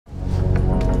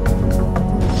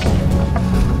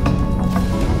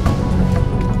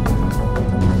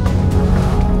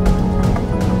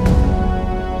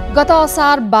गत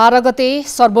असार 12 गते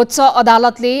सर्वोच्च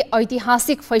अदालतले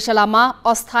ऐतिहासिक फैसलामा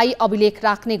अस्थायी अभिलेख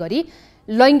राख्ने गरी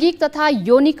लैङ्गिक तथा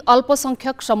यौनिक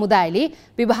अल्पसंख्यक समुदायले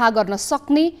विवाह गर्न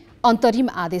सक्ने अन्तरिम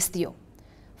आदेश दियो।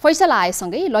 फैसला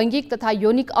आएसँगै लैङ्गिक तथा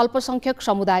यौनिक अल्पसंख्यक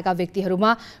समुदायका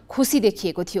व्यक्तिहरूमा खुसी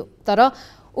देखिएको थियो, तर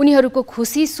उनीहरूको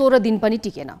खुसी 16 दिन पनि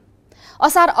टिकेन।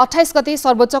 असार 28 गते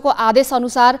सर्वोच्चको आदेश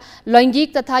अनुसार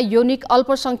लैङ्गिक तथा यौनिक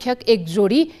अल्पसंख्यक एक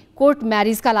जोडी कोर्ट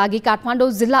म्यारिजका लागि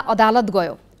काठमाडौँ जिल्ला अदालत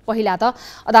गयो। पहिला त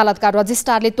अदालतका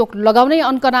रजिस्ट्रारले तोक लगाउनै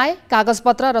अन्कनाए।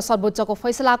 कागजपत्र र सर्वोच्चको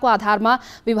फैसलाको आधारमा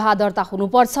विवाह दर्ता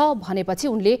हुनुपर्छ भनेपछि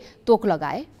उनले तोक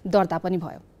लगाए, दर्ता पनि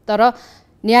भयो। तर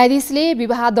न्यायाधीशले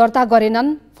विवाह दर्ता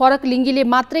गरेनन्। फरक लिङ्गीले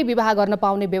मात्रै विवाह गर्न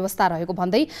पाउने व्यवस्था रहेको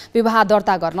भन्दै विवाह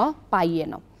दर्ता गर्न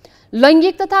पाइएन।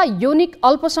 लैङ्गिक तथा यौनिक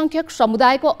अल्पसंख्यक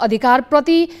समुदायको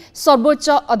अधिकारप्रति सर्वोच्च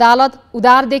अदालत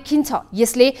उदार देखिन्छ।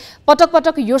 यसले पटक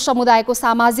पटक यो समुदायको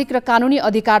सामाजिक र कानुनी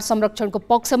अधिकार संरक्षणको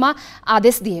पक्षमा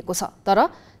आदेश दिएको छ। तर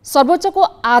सर्वोच्चको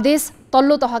आदेश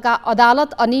तल्लो तहका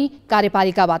अदालत अनि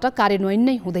कार्यपालिकाबाट कार्यान्वयन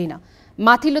नै हुँदैन।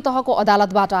 माथिल्लो तहको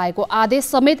अदालतबाट आएको आदेश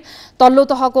समेत तल्लो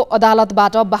तहको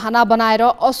अदालतबाट बहाना बनाएर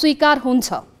अस्वीकार हुन्छ।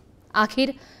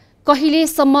 आखिर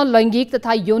कहिलेसम्म लैङ्गिक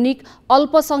तथा यौनिक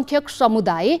अल्पसंख्यक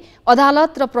समुदाय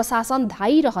अदालत र प्रशासन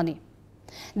धाइरहने?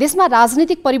 देशमा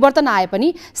राजनीतिक परिवर्तन आए पनि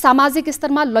सामाजिक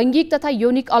स्तरमा लैङ्गिक तथा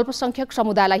यौनिक अल्पसंख्यक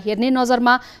समुदायलाई हेर्ने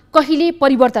नजरमा कहिले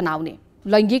परिवर्तन आउने?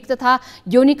 लैङ्गिक तथा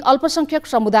यौनिक अल्पसंख्यक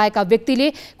समुदायका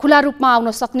व्यक्तिले खुला रूपमा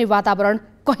आउन सक्ने वातावरण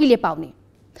कहिले पाउने?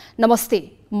 नमस्ते,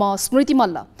 म स्मृति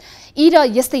मल्ल। यी र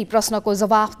यस्तै प्रश्नको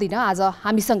जवाफ दिन आज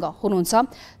हामीसँग हुनुहुन्छ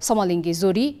समलिङ्गी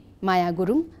जोडी माया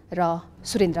गुरुङ र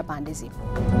सुरेन्द्र पाण्डेजी।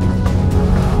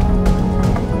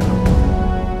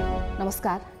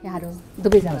 नमस्कार, यहाँहरू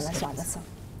दुवैजनालाई स्वागत छ।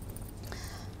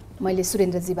 मैले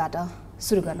सुरेन्द्रजीबाट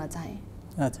सुरु गर्न चाहेँ।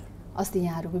 अस्ति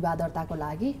यहाँहरू विवाह दर्ताको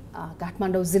लागि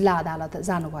काठमाडौँ जिल्ला अदालत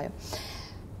जानुभयो।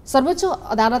 सर्वोच्च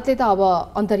अदालतले त अब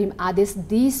अन्तरिम आदेश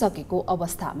दिइसकेको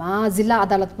अवस्थामा जिल्ला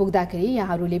अदालत पुग्दाखेरि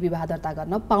यहाँहरूले विवाह दर्ता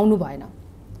गर्न पाउनु भएन।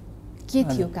 के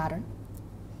थियो कारण?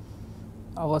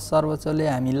 अब सर्वोच्चले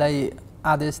हामीलाई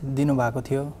आदेश दिनुभएको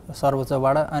थियो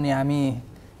सर्वोच्चबाट, अनि हामी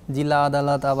जिल्ला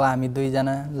अदालत अब हामी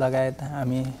दुईजना लगायत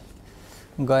हामी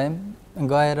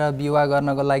गएर विवाह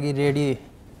गर्नको लागि रेडी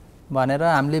भनेर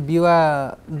हामीले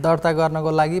विवाह दर्ता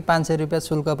गर्नको लागि 500 रुपियाँ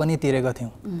शुल्क पनि तिरेको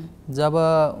थियौँ। जब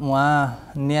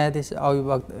उहाँ न्यायाधीश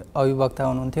अभिवक्ता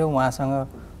हुनुहुन्थ्यो, उहाँसँग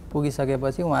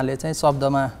पुगिसकेपछि उहाँले चाहिँ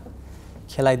शब्दमा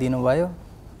खेलाइदिनु भयो।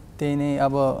 त्यही नै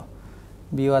अब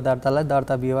विवाह दर्तालाई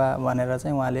दर्ता विवाह भनेर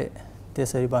चाहिँ उहाँले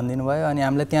त्यसरी भनिदिनु भयो। अनि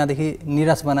हामीलाई त्यहाँदेखि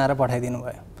निराश बनाएर पठाइदिनु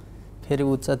भयो। फेरि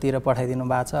उच्चतिर पठाइदिनु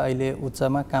भएको छ। अहिले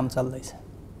उच्चमा काम चल्दैछ।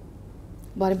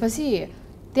 भनेपछि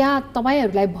त्यहाँ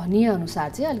तपाईँहरूलाई भनिएअनुसार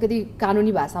चाहिँ अलिकति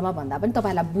कानुनी भाषामा भन्दा पनि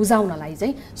तपाईँलाई बुझाउनलाई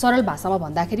चाहिँ सरल भाषामा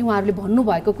भन्दाखेरि उहाँहरूले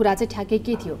भन्नुभएको कुरा चाहिँ ठ्याक्कै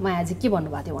के थियो? मायाजी के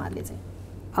भन्नुभएको थियो उहाँहरूले चाहिँ?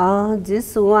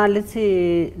 उहाँले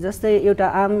चाहिँ जस्तै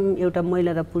एउटा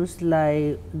महिला र पुरुषलाई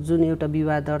जुन एउटा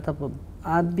विवाह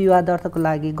दर्ताको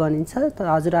लागि गनिन्छ, तर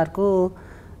हजुरहरूको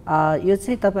यो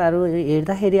चाहिँ तपाईँहरू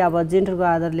हेर्दाखेरि अब जेन्डरको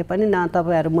आधारले पनि न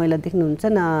तपाईँहरू महिला देख्नुहुन्छ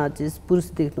न पुरुष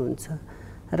देख्नुहुन्छ।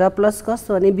 र प्लस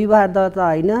कस्तो भने विवाह दर्ता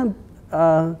होइन,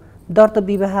 दर्ता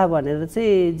विवाह भनेर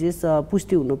चाहिँ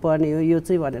पुष्टि हुनुपर्ने हो यो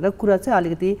चाहिँ भनेर कुरा चाहिँ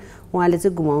अलिकति उहाँले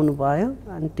चाहिँ घुमाउनु भयो।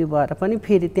 अनि त्यो भएर पनि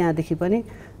फेरि त्यहाँदेखि पनि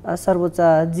सर्वोच्च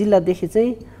जिल्लादेखि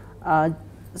चाहिँ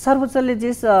सर्वोच्चले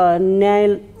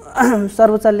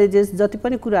सर्वोच्चले जति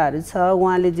पनि कुराहरू छ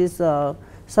उहाँले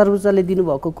सर्वोच्चले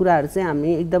दिनुभएको कुराहरू चाहिँ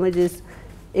हामी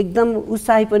एकदम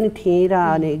उत्साही पनि थिएँ र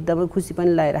अनि एकदमै खुसी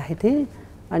पनि लगाइरहेको थिएँ।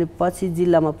 अनि पछि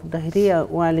जिल्लामा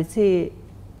पुग्दाखेरि उहाँले चाहिँ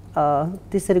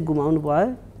त्यसरी घुमाउनु भयो।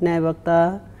 न्यायवक्ता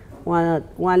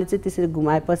उहाँले चाहिँ त्यसरी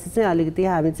घुमाएपछि चाहिँ अलिकति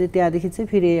हामी चाहिँ त्यहाँदेखि चाहिँ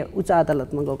फेरि उच्च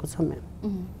अदालतमा गएको छौँ।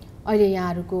 अहिले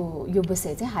यहाँहरूको यो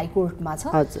विषय चाहिँ हाइकोर्टमा छ।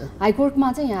 हजुर,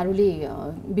 हाइकोर्टमा चाहिँ यहाँहरूले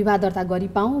विवाह दर्ता गरी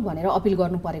पाऊँ भनेर अपिल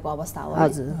गर्नु परेको अवस्था हो।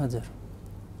 हजुर हजुर।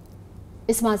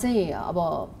 यसमा चाहिँ अब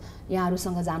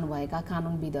यहाँहरूसँग जानुभएका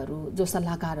कानुनविदहरू जो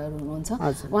सल्लाहकारहरू हुनुहुन्छ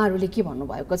उहाँहरूले के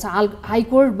भन्नुभएको छ?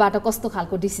 हाइकोर्टबाट कस्तो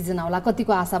खालको डिसिजन आउला?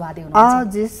 कतिको आशावादी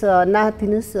हुनुहुन्छ?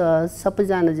 नातिनुहोस्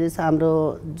सबैजना हाम्रो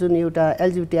जुन एउटा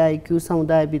एलजिबिटिआईक्यू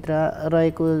समुदायभित्र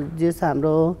रहेको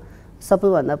हाम्रो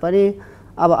सबैभन्दा पनि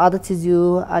अब अध्यक्षज्यू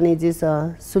अनि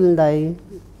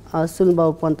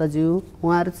सुनबाउ पन्तज्यू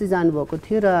उहाँहरू चाहिँ जानुभएको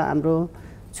थियो र हाम्रो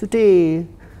छुट्टै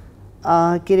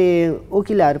के अरे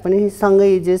वकिलहरू पनि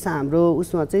सँगै हाम्रो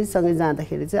उसमा चाहिँ सँगै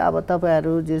जाँदाखेरि चाहिँ अब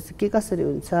तपाईँहरू के कसरी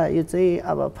हुन्छ यो चाहिँ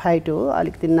अब फाइट हो,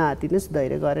 अलिकति नआतिनुहोस्,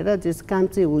 धैर्य गरेर काम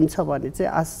चाहिँ हुन्छ भन्ने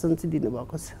चाहिँ आश्वासन चाहिँ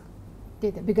दिनुभएको छ।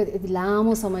 त्यही त विगत यति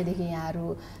लामो समयदेखि यहाँहरू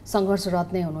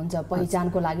सङ्घर्षरत नै हुनुहुन्छ,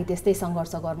 पहिचानको लागि त्यस्तै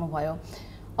सङ्घर्ष गर्नुभयो।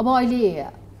 अब अहिले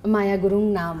माया गुरुङ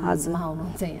नाममा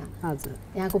हुनुहुन्छ यहाँ। हजुर।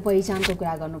 यहाँको पहिचानको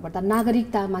कुरा गर्नुपर्दा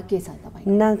नागरिकतामा के छ तपाईँ?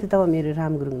 नागरिकतामा मेरो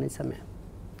राम गुरुङ नै छ म्याम।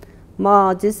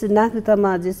 म जस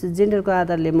नागरिकतामा जस जेन्डरको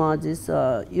आधारले म जस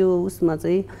यो उसमा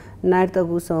चाहिँ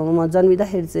नागरिकताको उसमा म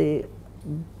जन्मिँदाखेरि चाहिँ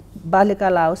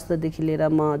बाल्यकाल अवस्थादेखि लिएर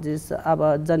म जस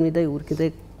अब जन्मिँदै हुर्किँदै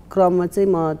क्रममा चाहिँ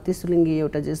म तेस्रो लिङ्गी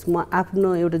एउटा जस म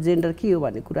आफ्नो एउटा जेन्डर के हो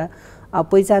भन्ने कुरा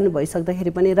पहिचान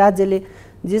भइसक्दाखेरि पनि राज्यले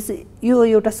जस यो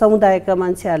एउटा समुदायका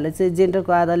मान्छेहरूले चाहिँ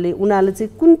जेन्डरको आधारले उनीहरूले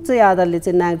चाहिँ कुन चाहिँ आधारले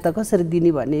चाहिँ नागरिकता कसरी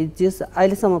दिने भन्ने जस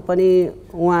अहिलेसम्म पनि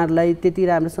उहाँहरूलाई त्यति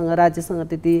राम्रोसँग राज्यसँग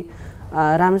त्यति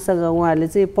राम्रोसँग उहाँहरूले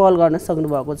चाहिँ पहल गर्न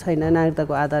सक्नुभएको छैन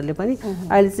नागरिकताको आधारले पनि।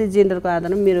 अहिले चाहिँ जेन्डरको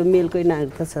आधारमा मेरो मेलकै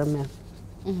नागरिकता छ म्याम।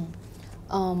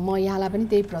 म यहाँलाई पनि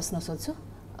त्यही प्रश्न सोध्छु।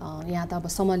 यहाँ त अब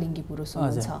समलिङ्गी पुरुष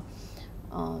हुनुहुन्छ,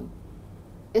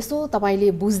 यसो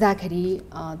तपाईँले बुझ्दाखेरि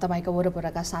तपाईँका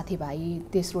वरपरका साथीभाइ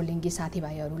तेस्रो लिङ्गी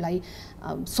साथीभाइहरूलाई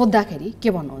सोद्धाखेरि के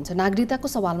भन्नुहुन्छ? नागरिकताको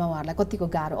सवालमा उहाँहरूलाई कतिको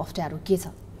गाह्रो अप्ठ्यारो के छ?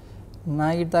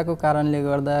 नागरिकताको कारणले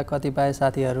गर्दा कतिपय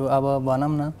साथीहरू अब भनौँ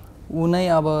न उनै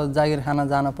अब जागिर खान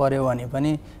जान पर्यो भने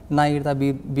पनि नागरिकता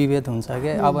विभेद हुन्छ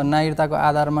के। अब नागरिकताको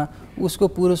आधारमा उसको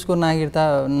पुरुषको नागरिकता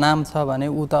नाम छ भने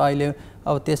ऊ त अहिले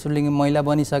अब तेस्रो लिङ्गी महिला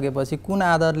बनिसकेपछि कुन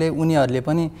आधारले उनीहरूले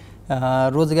पनि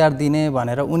रोजगार दिने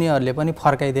भनेर उनीहरूले पनि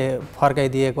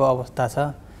फर्काइदिएको अवस्था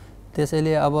छ।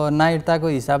 त्यसैले अब नागरिकताको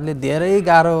हिसाबले धेरै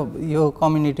गाह्रो यो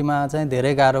कम्युनिटीमा चाहिँ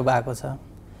धेरै गाह्रो भएको छ।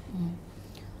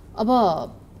 अब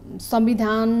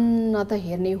संविधान त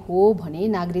हेर्ने हो भने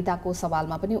नागरिकताको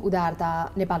सवालमा पनि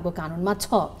उदारता नेपालको कानुनमा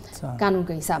छ।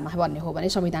 कानुनको हिसाबमा भन्ने हो भने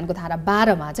संविधानको धारा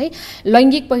 12 मा चाहिँ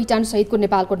लैङ्गिक पहिचान सहितको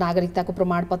नेपालको नागरिकताको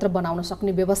प्रमाणपत्र बनाउन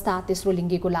सक्ने व्यवस्था तेस्रो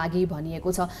लिङ्गीको लागि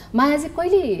भनिएको छ। मायाजी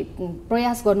कहिले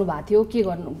प्रयास गर्नुभएको थियो के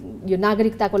गर्नु यो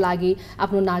नागरिकताको लागि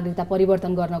आफ्नो नागरिकता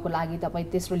परिवर्तन गर्नको लागि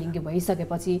तपाईँ तेस्रो लिङ्गी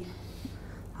भइसकेपछि?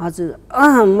 हजुर,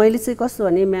 मैले चाहिँ कस्तो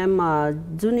भने म्याम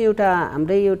जुन एउटा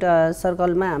हाम्रै एउटा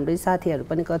सर्कलमा हाम्रै साथीहरू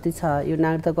पनि कति छ यो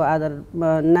नागरिकताको आधार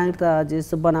नागरिकता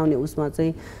जस बनाउने उसमा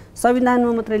चाहिँ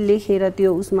संविधानमा मात्रै लेखेर त्यो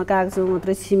उसमा कागजमा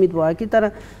मात्रै सीमित भयो कि तर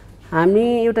हामी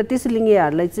एउटा तेस्रो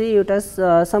लिङ्गीहरूलाई चाहिँ एउटा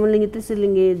समलिङ्गी तेस्रो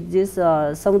लिङ्गी जस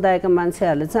समुदायका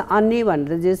मान्छेहरूले चाहिँ अन्य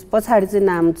भनेर जस पछाडि चाहिँ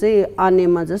नाम चाहिँ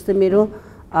अन्यमा जस्तै मेरो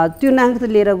त्यो नागरिकता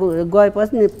लिएर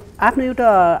गएपछि आफ्नो एउटा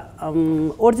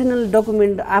ओरिजिनल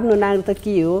डकुमेन्ट आफ्नो नागरिकता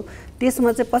के हो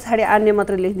त्यसमा चाहिँ पछाडि अन्य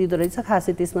मात्र लेखिदिँदो रहेछ।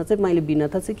 खासै त्यसमा चाहिँ मैले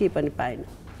भिन्नता चाहिँ केही पनि पाएन।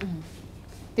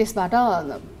 त्यसबाट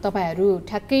तपाईँहरू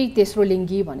ठ्याक्कै तेस्रो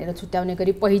लिङ्गी भनेर छुट्याउने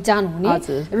गरी पहिचान हुने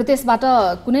र त्यसबाट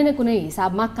कुनै न कुनै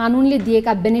हिसाबमा कानुनले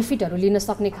दिएका बेनिफिटहरू लिन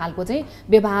सक्ने खालको चाहिँ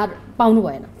व्यवहार पाउनु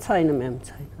भएन? छैन म्याम,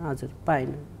 छैन। हजुर,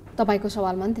 पाएन। तपाईँको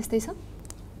सवालमा पनि त्यस्तै छ?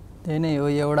 त्यही नै हो,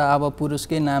 एउटा अब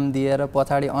पुरुषकै नाम दिएर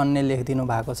पछाडि अन्य लेखिदिनु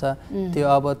भएको छ। त्यो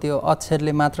अब त्यो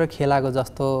अक्षरले मात्र खेलाएको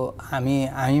जस्तो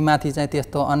हामीमाथि चाहिँ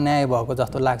त्यस्तो अन्याय भएको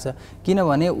जस्तो लाग्छ।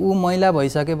 किनभने ऊ महिला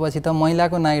भइसकेपछि त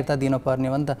महिलाको नागरिकता दिनुपर्ने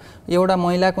हो नि त। एउटा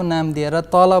महिलाको नाम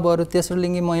दिएर तल बरु तेस्रो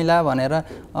लिङ्गी महिला भनेर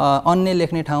अन्य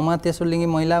लेख्ने ठाउँमा तेस्रो लिङ्गी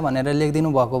महिला भनेर लेखिदिनु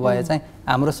भएको भए चाहिँ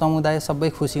हाम्रो समुदाय सबै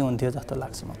खुसी हुन्थ्यो जस्तो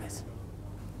लाग्छ मलाई।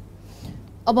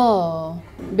 अब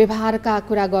व्यवहारका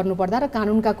कुरा गर्नुपर्दा र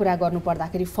कानुनका कुरा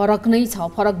गर्नुपर्दाखेरि फरक नै छ,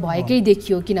 फरक भएकै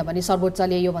देखियो। किनभने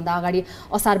सर्वोच्चले योभन्दा अगाडि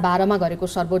असार 12 मा गरेको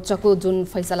सर्वोच्चको जुन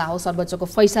फैसला हो, सर्वोच्चको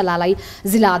फैसलालाई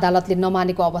जिल्ला अदालतले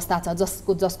नमानेको अवस्था छ,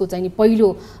 जसको चाहिँ पहिलो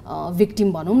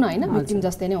भिक्टिम भनौँ न, होइन, भिक्टिम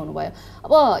जस्तै नै हुनुभयो।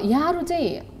 अब यहाँहरू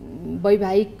चाहिँ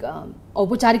वैवाहिक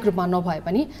औपचारिक रूपमा नभए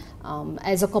पनि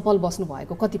एज अ कपल बस्नु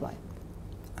भएको कति भयो?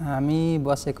 हामी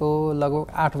बसेको लगभग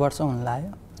 8 वर्ष हुन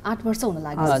लाग्यो। 8 वर्ष हुन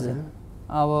लाग्यो। हजुर।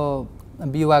 अब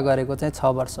विवाह गरेको चाहिँ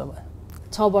 6 वर्ष भयो।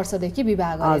 6 वर्षदेखि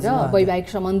विवाह गरेर वैवाहिक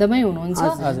सम्बन्धमै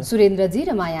हुनुहुन्छ सुरेन्द्रजी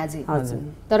र मायाजी।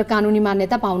 तर कानुनी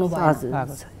मान्यता पाउनु भयो।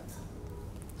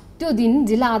 त्यो दिन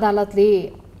जिल्ला अदालतले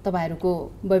तपाईँहरूको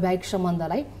वैवाहिक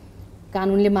सम्बन्धलाई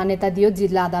कानुनले मान्यता दियो,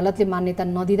 जिल्ला अदालतले मान्यता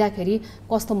नदिँदाखेरि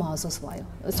कस्तो महसुस भयो?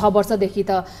 6 वर्षदेखि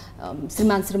त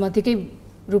श्रीमान श्रीमतीकै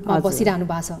रूपमा बसिरहनु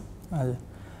भएको छ। हजुर,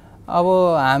 अब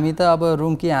हामी त अब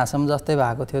रुम्की हाँसम जस्तै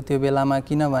भएको थियो त्यो बेलामा।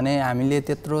 किनभने हामीले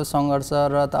त्यत्रो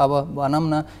सङ्घर्षरत अब भनौँ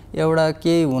न एउटा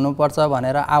केही हुनुपर्छ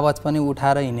भनेर आवाज पनि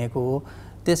उठाएर हिँडेको हो।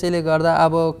 त्यसैले गर्दा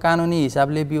अब कानुनी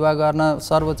हिसाबले विवाह गर्न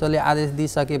सर्वोच्चले आदेश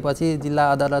दिइसकेपछि जिल्ला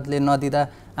अदालतले नदिँदा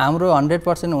हाम्रो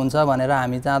 100% हुन्छ भनेर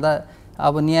हामी जाँदा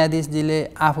अब न्यायाधीशजीले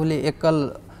आफूले एकल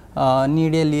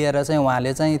निर्णय लिएर चाहिँ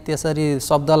उहाँले चाहिँ त्यसरी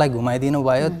शब्दलाई घुमाइदिनु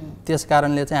भयो। त्यस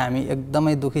कारणले चाहिँ हामी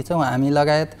एकदमै दुखी छौँ। हामी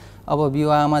लगायत अब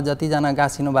विवाहमा जतिजना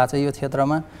गाँसिनु भएको छ यो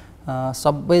क्षेत्रमा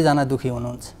सबैजना दुखी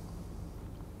हुनुहुन्छ।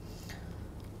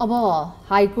 अब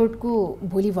हाइकोर्टको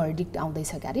भोलि भर्डिक्ट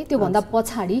आउँदैछ क्यारे, त्योभन्दा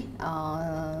पछाडि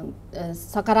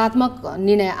सकारात्मक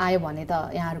निर्णय आयो भने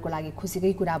त यहाँहरूको लागि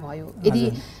खुसीकै कुरा भयो। यदि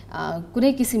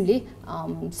कुनै किसिमले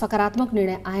सकारात्मक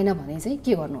निर्णय आएन भने चाहिँ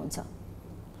के गर्नुहुन्छ?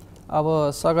 अब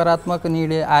सकारात्मक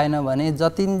निर्णय आएन भने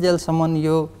जतिन्जेलसम्म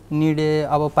यो निर्णय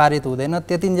अब पारित हुँदैन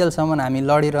त्यतिन्जेलसम्म हामी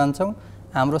लडिरहन्छौँ।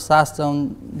 हाम्रो सास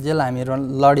जेल हामी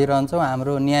लडिरहन्छौँ,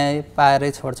 हाम्रो न्याय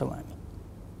पाएरै छोड्छौँ हामी।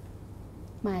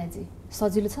 मायाजी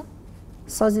सजिलो छ?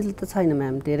 सजिलो त छैन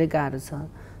म्याम, धेरै गाह्रो छ।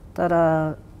 तर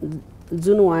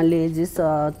जुन उहाँले जे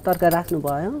तर्क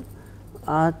राख्नुभयो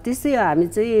त्यसै हामी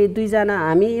चाहिँ दुईजना,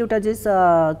 हामी एउटा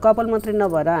चाहिँ कपाल मात्रै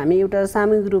नभएर हामी एउटा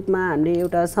सामूहिक रूपमा हामीले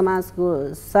एउटा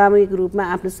समाजको सामूहिक रूपमा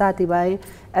आफ्नो साथीभाइ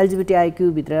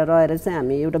एलजिबिटिआइक्यू भित्र रहेर चाहिँ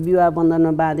हामी एउटा विवाह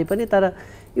बन्धनमा बाँधे पनि, तर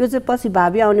यो चाहिँ पछि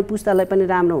भावी आउने पुस्तालाई पनि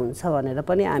राम्रो हुन्छ भनेर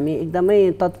पनि हामी एकदमै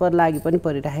तत्पर लागि पनि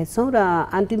परिरहेका छौँ र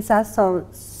अन्तिम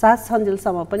सास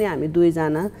सन्जेलसम्म पनि हामी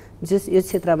दुवैजना जस यो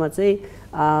क्षेत्रमा चाहिँ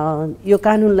यो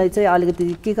कानुनलाई चाहिँ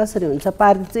अलिकति के कसरी हुन्छ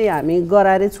पारित चाहिँ हामी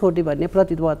गराएरै छोड्ने भन्ने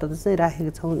प्रतिबद्धता चाहिँ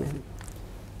राखेका छौँ।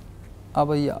 अब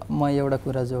म एउटा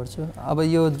कुरा जोड्छु। अब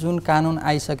यो जुन कानुन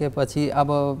आइसकेपछि अब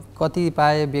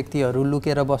कतिपय व्यक्तिहरू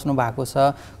लुकेर बस्नु भएको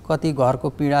छ, कति घरको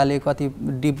पीडाले, कति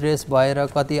डिप्रेस भएर,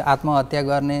 कति आत्महत्या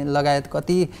गर्ने लगायत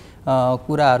कति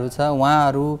कुराहरू छ,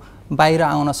 उहाँहरू बाहिर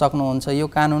आउन सक्नुहुन्छ। यो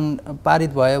कानुन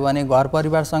पारित भयो भने घर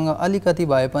परिवारसँग अलिकति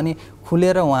भए पनि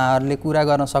खुलेर उहाँहरूले कुरा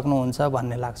गर्न सक्नुहुन्छ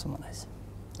भन्ने लाग्छ मलाई।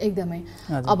 एकदमै।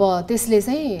 अब त्यसले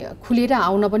चाहिँ खुलेर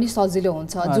आउन पनि सजिलो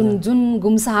हुन्छ। जुन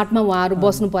गुम्साहाटमा उहाँहरू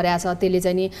बस्नु परेको छ त्यसले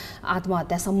चाहिँ नि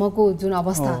आत्महत्यासम्मको जुन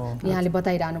अवस्था यहाँले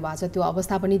बताइरहनु भएको छ त्यो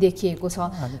अवस्था पनि देखिएको छ।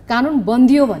 कानुन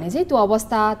बन्दियो भने चाहिँ त्यो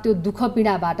अवस्था, त्यो दुःख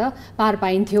पीडाबाट पार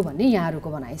पाइन्थ्यो भन्ने यहाँहरूको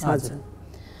भनाइ छ।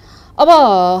 अब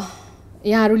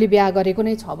यहाँहरूले बिहा गरेको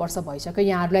नै 6 वर्ष भइसक्यो,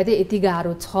 यहाँहरूलाई चाहिँ यति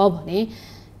गाह्रो छ भने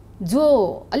जो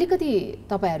अलिकति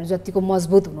तपाईहरू जतिको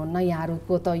मजबुत हुनुहुन्न,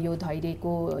 यहाँहरूको त यो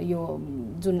धैर्यको यो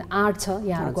जुन आँट छ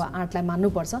यहाँहरूको आँटलाई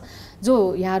मान्नुपर्छ, जो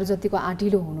यहाँहरू जतिको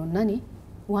आँटिलो हुनुहुन्न नि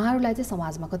उहाँहरूलाई चाहिँ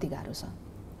समाजमा कति गाह्रो छ?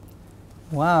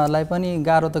 उहाँहरूलाई पनि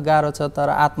गाह्रो त गाह्रो छ, तर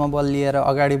आत्मबल लिएर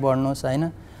अगाडि बढ्नुहोस्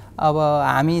हैन। अब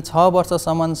हामी 6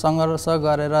 वर्षसम्म सङ्घर्ष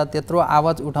गरेर त्यत्रो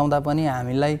आवाज उठाउँदा पनि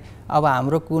हामीलाई अब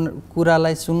हाम्रो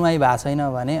कुरालाई सुनवाई भएको छैन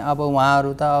भने अब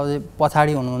उहाँहरू त अब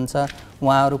पछाडि हुनुहुन्छ।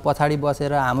 उहाँहरू पछाडि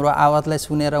बसेर हाम्रो आवाजलाई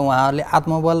सुनेर उहाँहरूले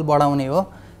आत्मबल बढाउने हो।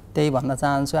 त्यही भन्न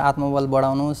चाहन्छु, आत्मबल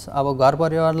बढाउनुहोस्। अब घर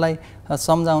परिवारलाई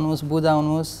सम्झाउनुहोस्,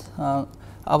 बुझाउनुहोस्।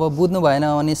 अब बुझ्नु भएन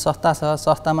भने संस्था छ,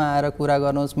 संस्थामा आएर कुरा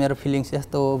गर्नुहोस्, मेरो फिलिङ्स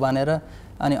यस्तो हो भनेर,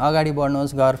 अनि अगाडि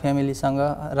बढ्नुहोस्। घर फ्यामिलीसँग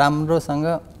राम्रोसँग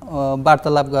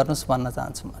वार्तालाप गर्नुहोस् भन्न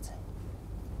चाहन्छु म चाहिँ।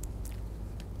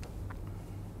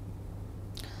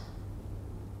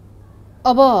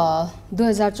 अब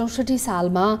 2064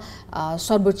 सालमा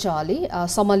सर्वोच्चले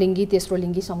समलिङ्गी तेस्रो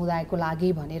लिङ्गी समुदायको लागि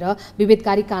भनेर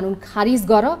विभेदकारी कानुन खारिज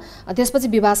गर, त्यसपछि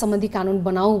विवाह सम्बन्धी कानुन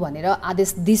बनाऊ भनेर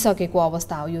आदेश दिइसकेको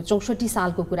अवस्था हो। यो 64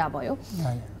 सालको कुरा भयो।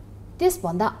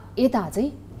 त्यसभन्दा यता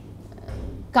चाहिँ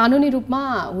कानुनी रूपमा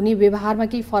हुने व्यवहारमा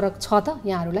केही फरक छ त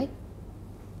यहाँहरूलाई?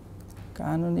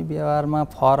 कानुनी व्यवहारमा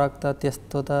फरक त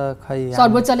त्यस्तो त खै,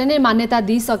 सर्वोच्चले नै मान्यता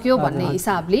दिइसक्यो भन्ने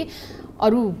हिसाबले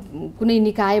अरू कुनै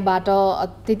निकायबाट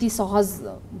त्यति सहज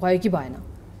भयो कि भएन?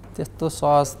 त्यस्तो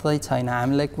सहज चाहिँ छैन।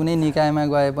 हामीलाई कुनै निकायमा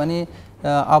गए पनि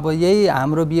अब यही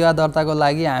हाम्रो विवाह दर्ताको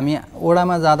लागि हामी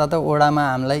ओडामा जाँदा त ओडामा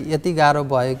हामीलाई यति गाह्रो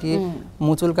भयो कि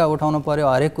मुचुल्का उठाउनु पर्यो,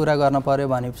 हरेक कुरा गर्न पर्यो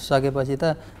भनिसकेपछि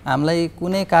त हामीलाई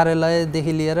कुनै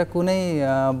कार्यालयदेखि लिएर कुनै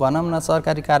भनौँ न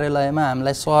सरकारी कार्यालयमा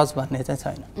हामीलाई सहज भन्ने चाहिँ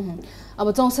छैन। अब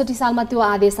 64 सालमा त्यो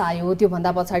आदेश आयो,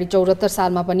 त्योभन्दा पछाडि 74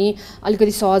 सालमा पनि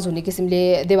अलिकति सहज हुने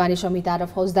किसिमले देवानी संहिता र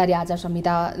फौजदारी आचार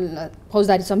संहिता,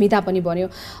 फौजदारी संहिता पनि बन्यो।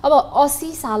 अब 80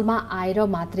 सालमा आएर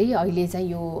मात्रै अहिले चाहिँ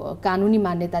यो कानुनी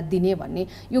मान्यता दिने भन्ने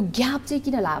यो ग्याप चाहिँ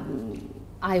किन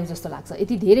आयो जस्तो लाग्छ?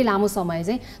 यति धेरै लामो समय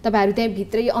चाहिँ तपाईहरू त्यहाँ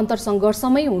भित्रै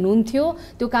अन्तरसङ्घर्षमै हुनुहुन्थ्यो,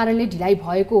 त्यो कारणले ढिलाइ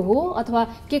भएको हो अथवा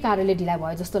के कारणले ढिलाइ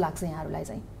भयो जस्तो लाग्छ यहाँहरूलाई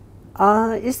चाहिँ?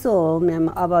 यस्तो हो म्याम,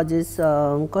 अब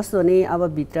कस्तो भने अब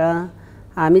भित्र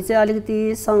हामी चाहिँ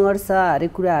अलिकति सङ्घर्ष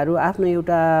हरेक कुराहरू आफ्नो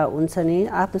एउटा हुन्छ नि,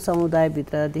 आफ्नो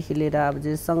समुदायभित्रदेखि लिएर अब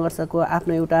जे सङ्घर्षको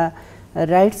आफ्नो एउटा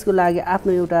राइट्सको लागि,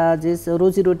 आफ्नो एउटा जे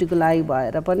रोजीरोटीको लागि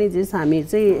भएर पनि जे हामी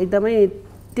चाहिँ एकदमै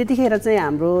त्यतिखेर चाहिँ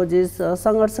हाम्रो जे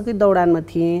सङ्घर्षकै दौडानमा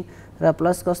थिएँ र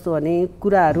प्लस कस्तो भने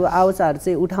कुराहरू आवाजहरू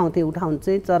चाहिँ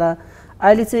उठाउँथे तर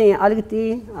अहिले चाहिँ अलिकति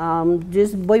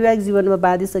जस वैवाहिक जीवनमा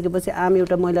बाँधिसकेपछि आम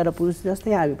एउटा महिला र पुरुष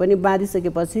जस्तै हामी पनि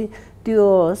बाँधिसकेपछि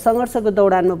त्यो सङ्घर्षको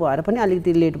दौडानमा भएर पनि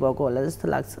अलिकति लेट भएको होला जस्तो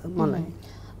लाग्छ मलाई।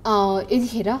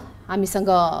 यतिखेर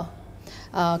हामीसँग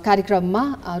कार्यक्रममा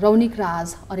रौनिक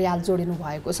राज अर्याल जोडिनु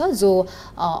भएको छ, जो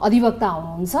अधिवक्ता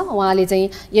हुनुहुन्छ। उहाँले चाहिँ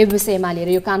यो विषयमा लिएर,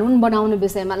 यो कानुन बनाउने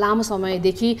विषयमा लामो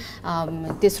समयदेखि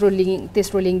तेस्रो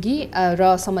लिङ्गी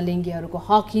र समलिङ्गीहरूको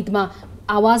हक हितमा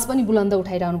आवाज पनि बुलन्द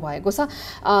उठाइरहनु भएको छ।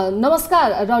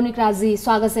 नमस्कार रौनिक राजजी,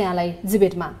 स्वागत छ यहाँलाई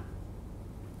जिबेटमा।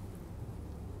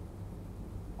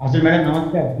 हजुर म्याडम,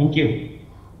 नमस्कार, थ्याङ्क यू।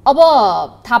 अब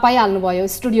थाहा पाइहाल्नुभयो,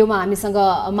 स्टुडियोमा हामीसँग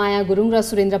माया गुरुङ र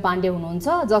सुरेन्द्र पाण्डे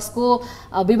हुनुहुन्छ, जसको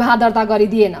विवाह दर्ता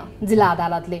गरिदिएन जिल्ला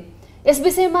अदालतले। यस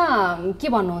विषयमा के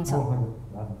भन्नुहुन्छ?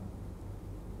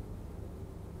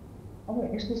 अब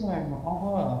यस्तो छ म्याडम,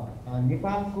 अब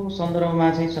नेपालको सन्दर्भमा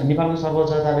चाहिँ नेपालको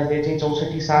सर्वोच्च अदालतले चाहिँ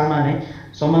 64 सालमा नै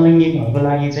समलैङ्गिकहरूको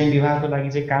लागि चाहिँ विवाहको लागि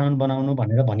चाहिँ कानुन बनाउनु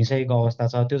भनेर भनिसकेको अवस्था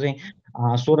छ। त्यो चाहिँ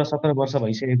 16-17 वर्ष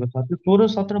भइसकेको छ। त्यो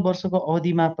 16-17 वर्षको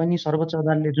अवधिमा पनि सर्वोच्च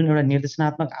अदालतले जुन एउटा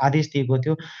निर्देशनात्मक आदेश दिएको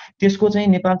थियो, त्यसको चाहिँ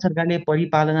नेपाल सरकारले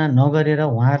परिपालना नगरेर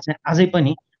उहाँहरू चाहिँ अझै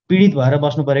पनि पीडित भएर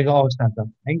बस्नु परेको अवस्था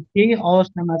छ है। त्यही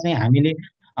अवस्थामा चाहिँ हामीले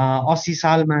 80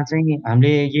 सालमा चाहिँ हामीले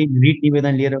यही रिट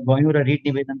निवेदन लिएर गयौँ र रिट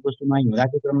निवेदनको सुनवाई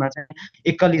हुँदाको क्रममा चाहिँ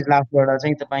एकल इजलासबाट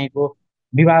चाहिँ तपाईँको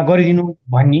विवाह गरिदिनु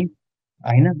भन्ने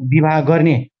होइन, विवाह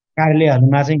गर्ने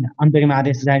कार्यालयहरूमा चाहिँ अन्तरिम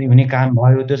आदेश जारी हुने काम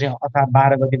भयो। त्यो चाहिँ असार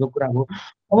 12 गतेको कुरा हो।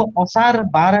 अब असार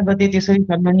 12 गते त्यसरी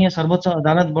सम्मानीय सर्वोच्च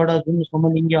अदालतबाट जुन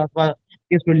समलिङ्गी अथवा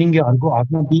तेस्रो लिङ्गीहरूको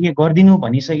हकमा बिहे गरिदिनु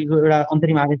भनिसकेको एउटा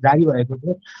अन्तरिम आदेश जारी भएको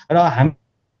थियो र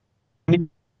हामी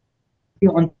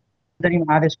त्यो अन्तरिम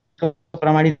आदेशको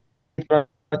प्रमाणित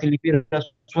प्रतिलिपि र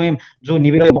स्वयं जो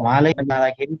निवेदक उहाँलाई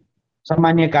जाँदाखेरि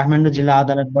सम्मानीय काठमाडौँ जिल्ला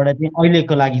अदालतबाट चाहिँ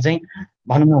अहिलेको लागि चाहिँ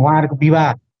भनौँ न उहाँहरूको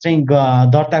विवाह चाहिँ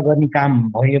दर्ता गर्ने काम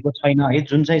भएको छैन है,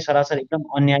 जुन चाहिँ सरासर एकदम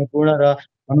अन्यायपूर्ण र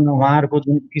भनौँ न उहाँहरूको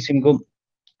जुन किसिमको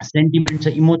सेन्टिमेन्ट छ,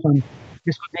 इमोसन,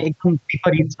 त्यसको चाहिँ एकदम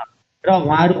विपरीत छ र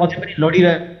उहाँहरू अझै पनि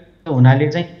लडिरहेको हुनाले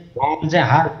चाहिँ उहाँहरू चाहिँ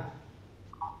हार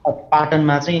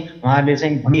पाटनमा चाहिँ उहाँहरूले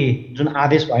चाहिँ जुन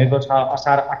आदेश भएको छ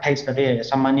असार 28 गते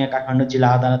सम्मानीय काठमाडौँ जिल्ला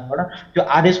अदालतबाट, त्यो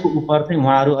आदेशको उपर चाहिँ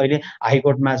उहाँहरू अहिले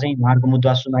हाइकोर्टमा चाहिँ उहाँहरूको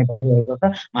मुद्दा सुनाइ भइरहेको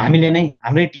छ। हामीले नै,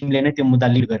 हाम्रै टिमले नै त्यो मुद्दा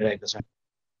लिड गरिरहेको छ।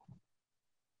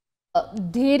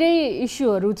 धेरै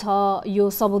इस्युहरू छ यो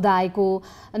समुदायको।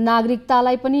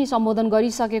 नागरिकतालाई पनि सम्बोधन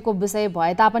गरिसकेको विषय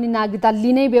भए तापनि नागरिकता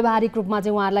लिनै व्यावहारिक रूपमा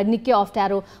चाहिँ उहाँहरूलाई निकै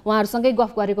अप्ठ्यारो, उहाँहरूसँगै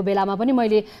गफ गरेको बेलामा पनि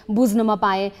मैले बुझ्नमा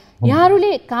पाएँ।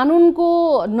 यहाँहरूले कानुनको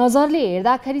नजरले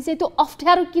हेर्दाखेरि चाहिँ त्यो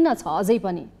अप्ठ्यारो किन छ अझै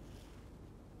पनि?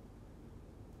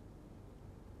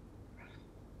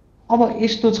 अब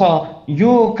यस्तो छ,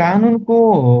 यो कानुनको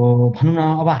भनौँ न,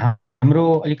 अब हाम्रो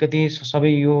अलिकति सबै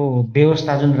यो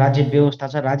व्यवस्था जुन राज्य व्यवस्था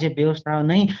छ, राज्य व्यवस्था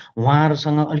नै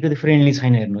उहाँहरूसँग अलिकति फ्रेन्डली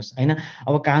छैन हेर्नुहोस् होइन।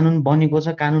 अब कानुन बनेको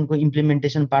छ, कानुनको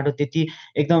इम्प्लिमेन्टेसन पाटो त्यति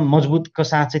एकदम मजबुतको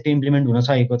साथ चाहिँ त्यो इम्प्लिमेन्ट हुन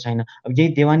सकेको छैन। अब यही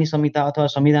देवानी संहिता अथवा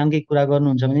संविधानकै कुरा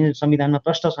गर्नुहुन्छ भने संविधानमा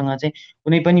प्रष्टसँग चाहिँ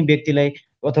कुनै पनि व्यक्तिलाई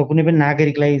अथवा कुनै पनि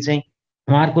नागरिकलाई चाहिँ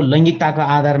उहाँहरूको लैङ्गिकताको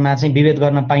आधारमा चाहिँ विभेद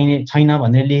गर्न पाइने छैन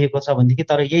भनेर लेखेको छ भनेदेखि,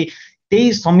 तर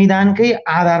त्यही संविधानकै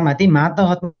आधारमा, त्यही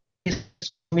मातहत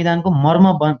संविधानको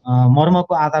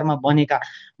मर्मको आधारमा बनेका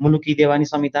मुलुकी देवानी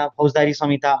संहिता, फौजदारी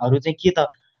संहिताहरू चाहिँ के त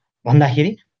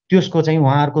भन्दाखेरि त्यसको चाहिँ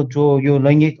उहाँहरूको जो यो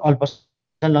लैङ्गिक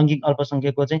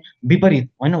अल्पसङ्ख्यकको चाहिँ विपरीत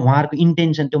होइन, उहाँहरूको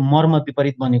इन्टेन्सन त्यो मर्म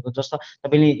विपरीत बनेको। जस्तो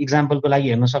तपाईँले इक्जाम्पलको लागि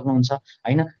हेर्न सक्नुहुन्छ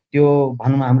होइन, त्यो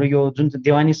भनौँ हाम्रो यो जुन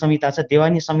देवानी संहिता छ,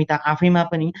 देवानी संहिता आफैमा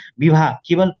पनि विवाह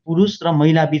केवल पुरुष र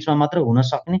महिला बिचमा मात्र हुन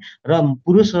सक्ने र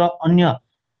पुरुष र अन्य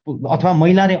अथवा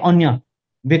महिला र अन्य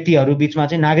व्यक्तिहरू बिचमा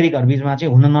चाहिँ, नागरिकहरू बिचमा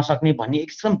चाहिँ हुन नसक्ने भन्ने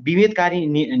एकदम विभेदकारी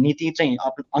नीति चाहिँ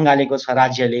अँगालेको छ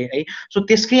राज्यले है। सो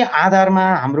त्यसकै आधारमा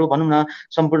हाम्रो भनौँ न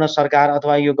सम्पूर्ण सरकार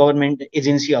अथवा यो गभर्मेन्ट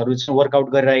एजेन्सीहरू चाहिँ वर्कआउट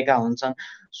गरिरहेका हुन्छन्।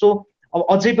 सो अब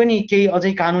अझै पनि केही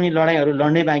अझै कानुनी लडाइँहरू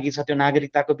लड्नै बाँकी छ, त्यो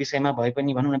नागरिकताको विषयमा भए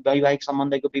पनि भनौँ न, वैवाहिक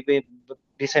सम्बन्धको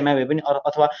विषयमा भए पनि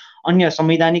अथवा अन्य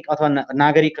संवैधानिक अथवा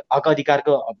नागरिक हक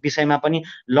अधिकारको विषयमा पनि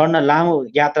लड्न लामो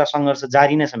यात्रा सङ्घर्ष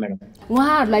जारी नै छ म्याडम।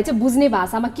 उहाँहरूलाई चाहिँ बुझ्ने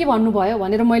भाषामा के भन्नुभयो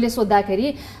भनेर मैले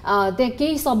सोद्धाखेरि त्यहाँ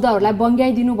केही शब्दहरूलाई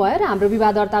बङ्ग्याइदिनु भयो र हाम्रो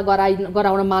विवाद दर्ता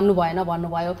गराउन मान्नु भएन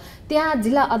भन्नुभयो। त्यहाँ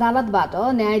जिल्ला अदालतबाट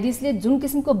न्यायाधीशले जुन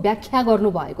किसिमको व्याख्या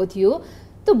गर्नुभएको थियो,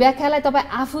 त्यो व्याख्यालाई तपाईँ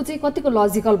आफू चाहिँ कतिको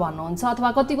लजिकल भन्नुहुन्छ अथवा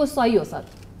कतिको सही हो सर?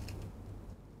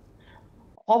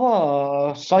 अब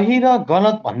सही र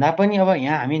गलत भन्दा पनि अब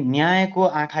यहाँ हामी न्यायको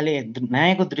आँखाले,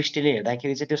 न्यायको दृष्टिले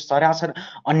हेर्दाखेरि चाहिँ त्यो सरासर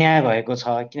अन्याय भएको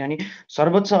छ। किनभने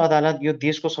सर्वोच्च अदालत यो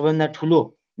देशको सबैभन्दा ठुलो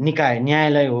निकाय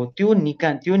न्यायालय हो। त्यो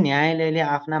न्यायालयले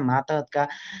आफ्ना मातहतका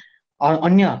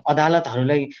अन्य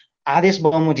अदालतहरूलाई आदेश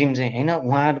बमोजिम चाहिँ होइन,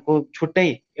 उहाँहरूको छुट्टै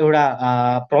एउटा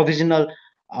प्रोभिजनल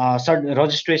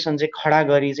रजिस्ट्रेसन चाहिँ खडा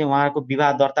गरी चाहिँ उहाँहरूको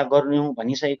विवाह दर्ता गर्नु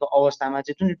भनिसकेको अवस्थामा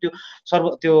चाहिँ जुन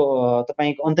त्यो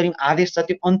तपाईँको अन्तरिम आदेश छ,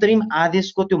 त्यो अन्तरिम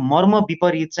आदेशको त्यो मर्म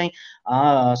विपरीत चाहिँ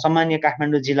सम्मानीय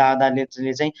काठमाडौँ जिल्ला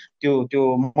अदालतले चाहिँ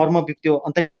त्यो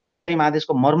अन्तरिम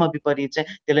आदेशको मर्म विपरीत चाहिँ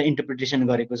त्यसलाई इन्टरप्रिटेसन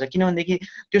गरेको छ। किनभनेदेखि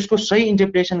त्यसको सही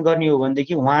इन्टरप्रिटेसन गर्ने हो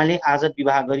भनेदेखि उहाँले आज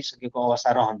विवाह गरिसकेको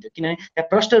अवस्था रहन्थ्यो। किनभने त्यहाँ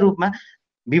प्रष्ट रूपमा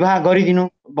विवाह गरिदिनु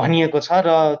भनिएको छ र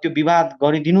त्यो विवाह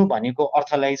गरिदिनु भनेको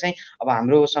अर्थलाई चाहिँ अब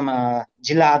हाम्रो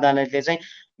जिल्ला अदालतले चाहिँ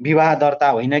विवाह दर्ता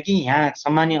होइन कि यहाँ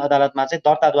सामान्य अदालतमा चाहिँ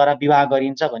दर्ताद्वारा विवाह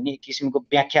गरिन्छ भन्ने किसिमको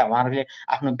व्याख्या उहाँहरूले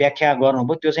आफ्नो व्याख्या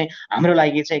गर्नुभयो। त्यो चाहिँ हाम्रो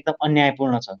लागि चाहिँ एकदम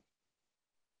अन्यायपूर्ण छ।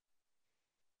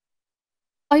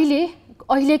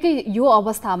 अहिलेकै यो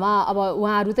अवस्थामा अब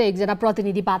उहाँहरू त एकजना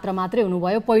प्रतिनिधि पात्र मात्रै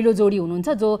हुनुभयो, पहिलो जोडी हुनुहुन्छ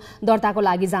जो दर्ताको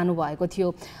लागि जानुभएको थियो।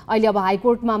 अहिले अब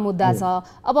हाइकोर्टमा मुद्दा छ।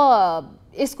 अब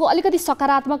यसको अलिकति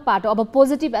सकारात्मक पाटो, अब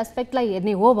पोजिटिभ एस्पेक्टलाई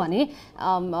हेर्ने हो भने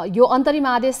यो अन्तरिम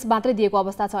आदेश मात्रै दिएको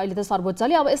अवस्था छ अहिले त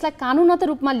सर्वोच्चले। अब यसलाई कानुनगत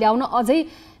रूपमा ल्याउन अझै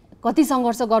कति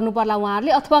सङ्घर्ष गर्नु पर्ला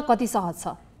उहाँहरूले, अथवा कति सहज छ?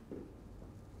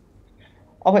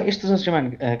 अब यस्तो छ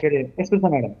श्रीमान, के अरे यस्तो छ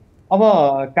म्याडम, अब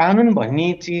कानुन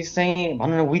भन्ने चिज चाहिँ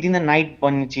भनौँ न विदिन द नाइट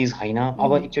बन्ने चिज होइन।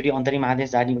 अब एकचोटि अन्तरिम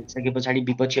आदेश जारी भइसके पछाडि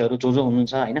विपक्षीहरू जो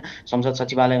हुनुहुन्छ होइन, संसद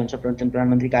सचिवालय हुन्छ,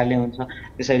 प्रधानमन्त्री कार्यालय हुन्छ,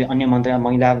 त्यसैले अन्य मन्त्रालय,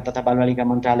 महिला तथा बालबालिका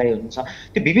मन्त्रालय हुन्छ,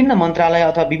 त्यो विभिन्न मन्त्रालय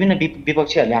अथवा विभिन्न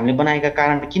विपक्षीहरूले हामीले बनाएका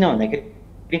कारण किन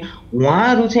भन्दाखेरि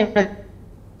उहाँहरू चाहिँ एउटा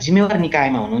जिम्मेवार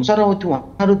निकायमा हुनुहुन्छ र त्यो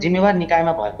उहाँहरू जिम्मेवार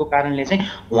निकायमा भएको कारणले चाहिँ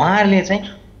उहाँहरूले चाहिँ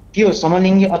त्यो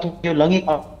समलिङ्गी अथवा त्यो लैङ्गिक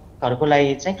हरूको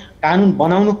लागि चाहिँ कानुन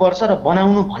बनाउनु पर्छ र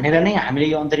बनाउनु भनेर नै हामीले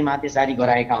यो अन्तरिम आदेश जारी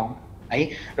गराएका हौँ है।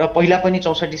 र पहिला पनि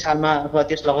 64 सालमा अथवा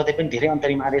त्यस लगतै पनि धेरै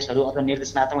अन्तरिम आदेशहरू अथवा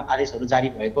निर्देशनात्मक आदेशहरू जारी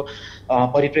भएको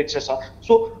परिप्रेक्ष्य छ।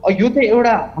 सो यो चाहिँ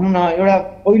एउटा भनौँ न एउटा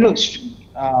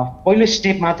पहिलो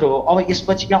स्टेप मात्र हो। अब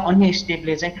यसपछिका अन्य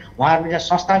स्टेपले चाहिँ उहाँहरूले चाहिँ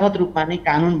संस्थागत रूपमा नै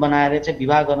कानुन बनाएर चाहिँ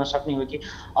विवाह गर्न सक्ने हो कि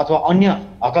अथवा अन्य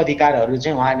हक अधिकारहरू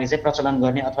चाहिँ उहाँहरूले चाहिँ प्रचलन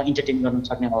गर्ने अथवा इन्टरटेन गर्न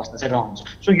सक्ने अवस्था चाहिँ रहन्छ।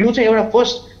 सो यो चाहिँ एउटा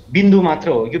फर्स्ट बिन्दु मात्र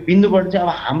हो। यो बिन्दुबाट चाहिँ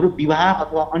अब हाम्रो विवाह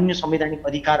अथवा अन्य संवैधानिक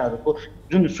अधिकारहरूको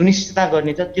जुन सुनिश्चितता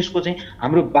गर्ने छ त्यसको चाहिँ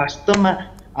हाम्रो वास्तवमा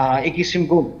एक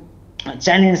किसिमको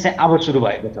च्यालेन्ज चाहिँ अब सुरु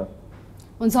भएको छ।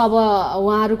 हुन्छ, अब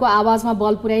उहाँहरूको आवाजमा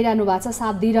बल पुर्याइरहनु भएको छ,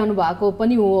 साथ दिइरहनु भएको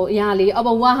पनि हो यहाँले। अब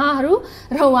उहाँहरू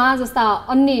र उहाँ जस्ता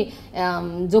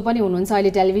अन्य जो पनि हुनुहुन्छ अहिले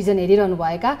टेलिभिजन हेरिरहनु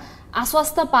भएका,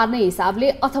 आश्वस्त पार्ने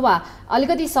हिसाबले अथवा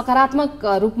अलिकति सकारात्मक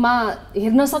रूपमा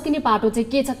हेर्न सकिने पाटो चाहिँ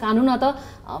के छ कानुन त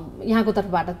यहाँको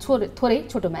तर्फबाट थोरै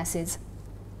छोटो मेसेज?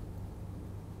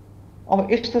 अब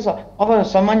यस्तो छ, अब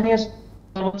सामान्य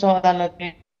सर्वोच्च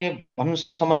अदालतले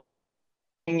भन्नु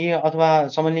अथवा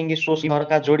समलिङ्गी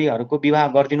शोषणका जोडीहरूको विवाह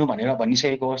गरिदिनु भनेर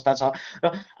भनिसकेको अवस्था छ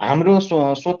र हाम्रो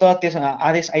स्वत त्यस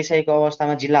आदेश आइसकेको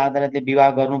अवस्थामा जिल्ला अदालतले विवाह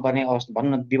गर्नुपर्ने अवस्था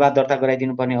भन्न विवाह दर्ता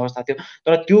गराइदिनु पर्ने अवस्था थियो।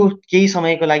 तर त्यो केही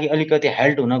समयको लागि अलिकति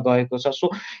हेल्ड हुन गएको छ। सो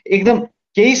एकदम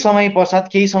केही समय पश्चात,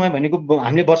 केही समय भनेको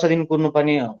हामीले वर्ष दिन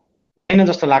कुर्नुपर्ने होइन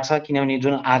जस्तो लाग्छ, किनभने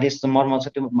जुन आदेश मर्म छ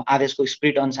त्यो आदेशको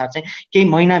स्पिरिट अनुसार चाहिँ केही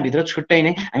महिनाभित्र छुट्टै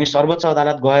नै हामी सर्वोच्च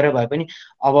अदालत गएर भए पनि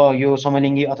अब यो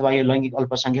समलिङ्गी अथवा यो लैङ्गिक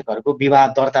अल्पसङ्ख्यकहरूको विवाह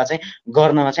दर्ता चाहिँ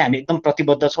गर्नमा चाहिँ हामी एकदम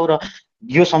प्रतिबद्ध छौँ र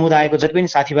यो समुदायको जति पनि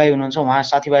साथीभाइ हुनुहुन्छ उहाँ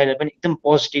साथीभाइलाई पनि एकदम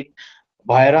पोजिटिभ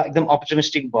भएर एकदम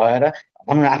अप्टिमिस्टिक भएर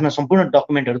भनौँ न आफ्ना सम्पूर्ण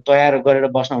डकुमेन्टहरू तयार गरेर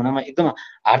बस्न हुनमा एकदम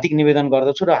हार्दिक निवेदन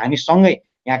गर्दछु र हामी सँगै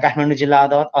यहाँ काठमाडौँ जिल्ला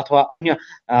अदालत अथवा अन्य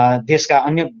देशका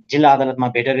अन्य जिल्ला अदालतमा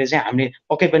भेटेर चाहिँ हामीले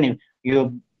पक्कै पनि यो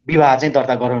विवाह चाहिँ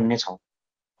दर्ता गराउने छौँ।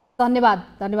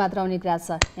 धन्यवाद रौनिक राज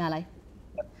सर यहाँलाई।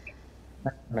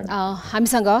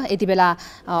 हामीसँग यति बेला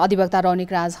अधिवक्ता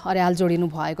रौनिक राज अर्याल जोडिनु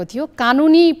भएको थियो।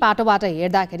 कानुनी पाटोबाट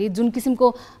हेर्दाखेरि जुन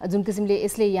किसिमले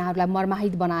यसले यहाँहरूलाई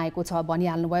मर्माहित बनाएको छ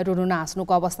भनिहाल्नुभयो, रुन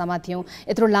हाँस्नुको अवस्थामा थियौँ।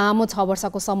 यत्रो लामो 6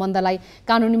 वर्षको सम्बन्धलाई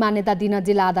कानुनी मान्यता दिन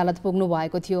जिल्ला अदालत पुग्नु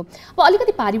भएको थियो। अब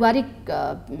अलिकति पारिवारिक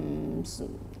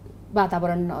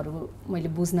वातावरणहरू मैले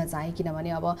बुझ्न चाहेँ,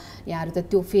 किनभने अब यहाँहरू त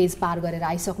त्यो फेज पार गरेर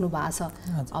आइसक्नु भएको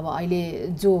छ। अब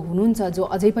अहिले जो हुनुहुन्छ, जो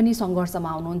अझै पनि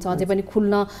सङ्घर्षमा हुनुहुन्छ, अझै पनि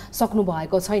खुल्न सक्नु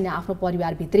भएको छैन आफ्नो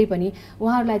परिवारभित्रै पनि,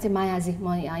 उहाँहरूलाई चाहिँ मायाजी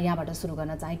म यहाँबाट सुरु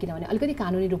गर्न चाहेँ, किनभने अलिकति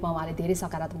कानुनी रूपमा उहाँले धेरै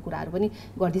सकारात्मक कुराहरू पनि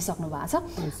गरिदिइसक्नु भएको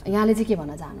छ। यहाँले चाहिँ के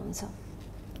भन्न चाहनुहुन्छ?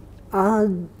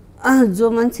 जो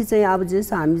मान्छे चाहिँ अब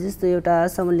हामी जस्तो एउटा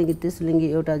समलिङ्गी त्यसलिङ्गी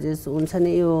एउटा हुन्छ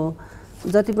नि, यो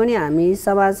जति पनि हामी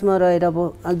समाजमा रहेर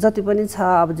जति पनि छ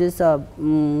अब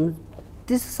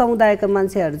त्यस समुदायका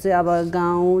मान्छेहरू चाहिँ अब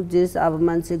गाउँ अब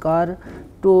मान्छे घर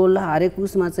टोल हरेक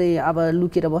उसमा चाहिँ अब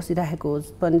लुकेर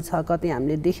बसिरहेको पनि छ। कति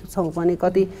हामीले देख्छौँ पनि,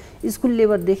 कति स्कुल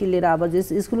लेभलदेखि लिएर अब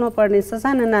स्कुलमा पढ्ने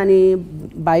ससाना नानी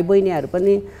भाइ बहिनीहरू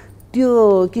पनि त्यो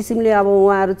किसिमले अब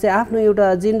उहाँहरू चाहिँ आफ्नो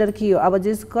एउटा जेन्डर के हो अब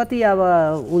कति अब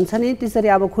हुन्छ नि त्यसरी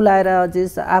अब खुलाएर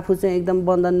आफू चाहिँ एकदम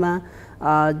बन्धनमा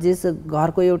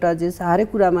घरको एउटा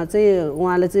हरेक कुरामा चाहिँ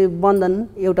उहाँले चाहिँ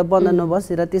एउटा बन्धनमा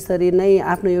बसेर त्यसरी नै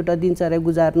आफ्नो एउटा दिनचर्या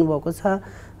गुजार्नु भएको छ।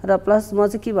 र प्लस म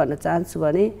चाहिँ के भन्न चाहन्छु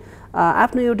भने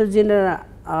आफ्नो एउटा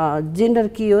जेन्डर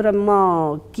के हो र म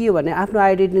के हो भने आफ्नो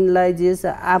आइडेन्टिटीलाई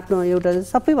आफ्नो एउटा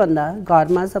सबैभन्दा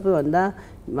घरमा सबैभन्दा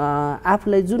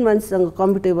आफूलाई जुन मान्छेसँग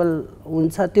कम्फर्टेबल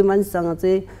हुन्छ त्यो मान्छेसँग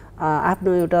चाहिँ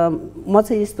आफ्नो एउटा म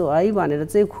चाहिँ यस्तो है भनेर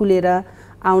चाहिँ खुलेर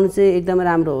आउनु चाहिँ एकदमै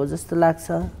राम्रो हो जस्तो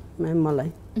लाग्छ म्याम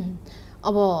मलाई।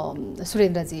 अब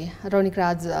सुरेन्द्रजी,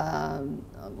 रौनिकराज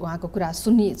उहाँको कुरा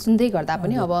सुन्दै गर्दा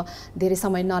पनि अब धेरै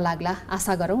समय नलाग्ला,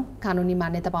 आशा गरौँ कानुनी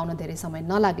मान्यता पाउन धेरै समय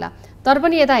नलाग्ला। तर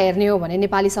पनि यता हेर्ने हो भने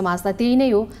नेपाली समाज त त्यही नै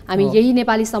हो, हामी यही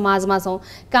नेपाली समाजमा छौँ।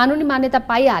 कानुनी मान्यता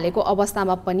पाइहालेको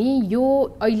अवस्थामा पनि यो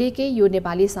अहिलेकै यो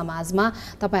नेपाली समाजमा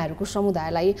तपाईँहरूको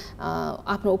समुदायलाई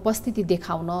आफ्नो उपस्थिति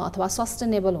देखाउन अथवा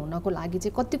सस्टेनेबल हुनको लागि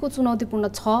चाहिँ कतिको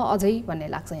चुनौतीपूर्ण छ अझै भन्ने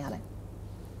लाग्छ यहाँलाई?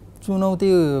 चुनौती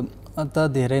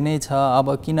त धेरै नै छ।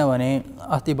 अब किनभने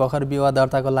अस्ति भर्खर विवाह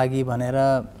दर्ताको लागि भनेर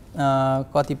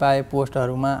कतिपय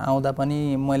पोस्टहरूमा आउँदा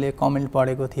पनि मैले कमेन्ट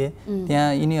पढेको थिएँ,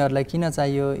 त्यहाँ यिनीहरूलाई किन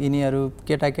चाहियो, यिनीहरू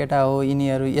केटा हो,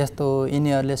 यिनीहरू यस्तो हो,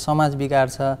 यिनीहरूले समाज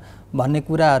बिगार्छ भन्ने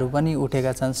कुराहरू पनि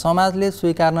उठेका छन्। समाजले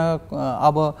स्वीकार्न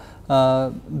अब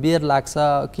बेर लाग्छ,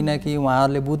 किनकि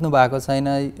उहाँहरूले बुझ्नु भएको छैन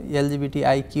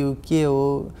एलजिबिटिआइक्यू के हो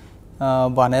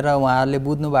भनेर उहाँहरूले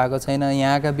बुझ्नु भएको छैन।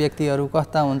 यहाँका व्यक्तिहरू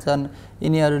कस्ता हुन्छन्,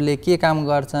 यिनीहरूले के काम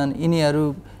गर्छन्, यिनीहरू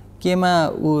केमा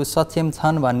सक्षम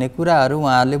छन् भन्ने कुराहरू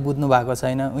उहाँहरूले बुझ्नु भएको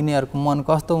छैन। उनीहरूको मन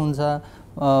कस्तो हुन्छ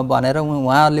भनेर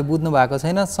उहाँहरूले बुझ्नु भएको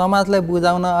छैन। समाजलाई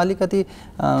बुझाउन अलिकति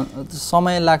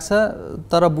समय लाग्छ,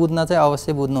 तर बुझ्न चाहिँ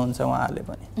अवश्य बुझ्नुहुन्छ उहाँहरूले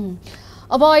पनि।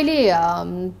 अब अहिले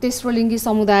तेस्रो लिङ्गी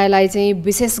समुदायलाई चाहिँ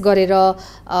विशेष गरेर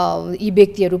यी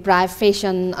व्यक्तिहरू प्राय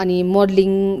फेसन अनि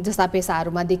मोडलिङ जस्ता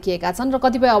पेसाहरूमा देखिएका छन् र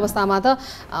कतिपय अवस्थामा त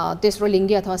तेस्रो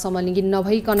लिङ्गी अथवा समलिङ्गी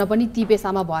नभइकन पनि ती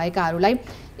पेसामा भएकाहरूलाई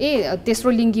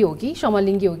तेस्रो लिङ्गी हो कि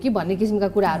समलिङ्गी हो कि भन्ने किसिमका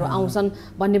कुराहरू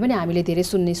आउँछन् भन्ने पनि हामीले धेरै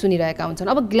सुनिरहेका हुन्छन्।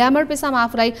 अब ग्ल्यामर पेसामा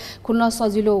आफूलाई खुल्न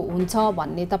सजिलो हुन्छ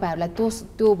भन्ने तपाईँहरूलाई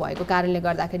त्यो भएको कारणले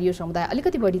गर्दाखेरि यो समुदाय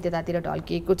अलिकति बढी त्यतातिर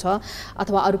ढल्किएको छ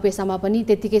अथवा अरू पेसामा पनि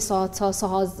त्यत्तिकै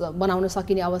सहज बनाउन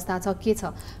सकिने अवस्था छ, के छ?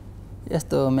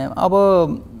 यस्तो म्याम, अब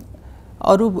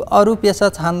अरू पेसा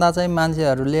छान्दा चाहिँ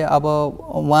मान्छेहरूले अब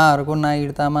उहाँहरूको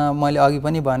नागरिकतामा मैले अघि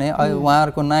पनि भने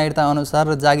उहाँहरूको नागरिकता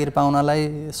अनुसार जागिर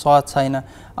पाउनलाई सहज छैन।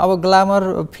 अब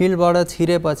ग्ल्यामर फिल्डबाट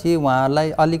छिरेपछि उहाँहरूलाई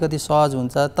अलिकति सहज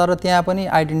हुन्छ, तर त्यहाँ पनि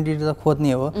आइडेन्टिटी त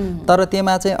खोज्ने हो, तर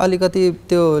त्यसमा चाहिँ अलिकति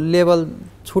त्यो लेभल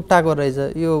छुट्टाएको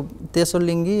रहेछ। यो तेस्रो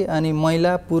लिङ्गी अनि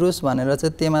महिला पुरुष भनेर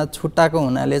चाहिँ त्यसमा छुट्टाएको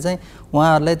हुनाले चाहिँ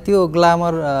उहाँहरूलाई त्यो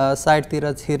ग्ल्यामर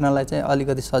साइडतिर छिर्नलाई चाहिँ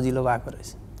अलिकति सजिलो भएको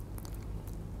रहेछ।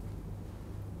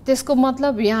 त्यसको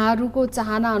मतलब यहाँहरूको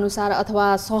चाहना अनुसार अथवा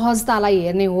सहजतालाई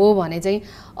हेर्ने हो भने चाहिँ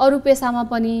अरू पेसामा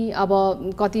पनि अब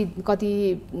कति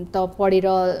त पढेर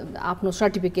आफ्नो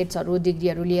सर्टिफिकेट्सहरू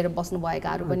डिग्रीहरू लिएर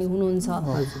बस्नुभएकाहरू पनि हुनुहुन्छ।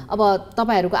 अब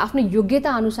तपाईँहरूको आफ्नो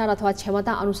योग्यता अनुसार अथवा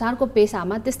क्षमता अनुसारको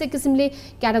पेसामा त्यस्तै किसिमले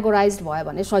क्याटेगोराइज भयो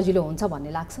भने सजिलो हुन्छ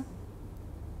भन्ने लाग्छ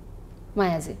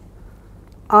मायाजी?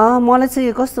 मलाई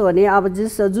चाहिँ कस्तो भने अब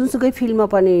जुनसुकै फिल्डमा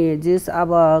पनि अब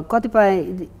कतिपय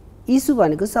इस्यु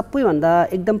भनेको सबैभन्दा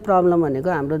एकदम प्रब्लम भनेको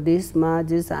हाम्रो देशमा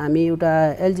हामी एउटा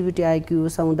एलजिबिटिआइक्यू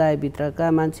समुदायभित्रका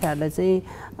मान्छेहरूलाई चाहिँ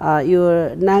यो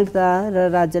नागरिकता र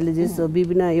राज्यले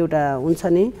विभिन्न एउटा हुन्छ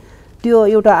नि त्यो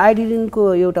एउटा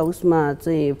आइडेन्टिटीको एउटा उसमा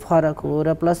चाहिँ फरक हो।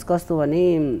 र प्लस कस्तो भने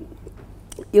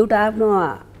एउटा आफ्नो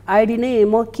आइडी नै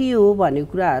म के हो भन्ने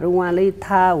कुराहरू उहाँलाई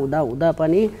थाहा हुँदा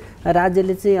पनि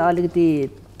राज्यले चाहिँ अलिकति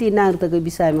ती नागरिकताको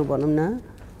विषयमा भनौँ न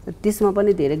त्यसमा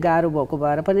पनि धेरै गाह्रो भएको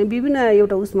भएर पनि विभिन्न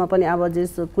एउटा उसमा पनि अब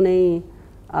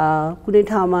कुनै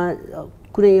ठाउँमा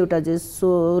कुनै एउटा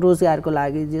रोजगारको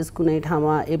लागि कुनै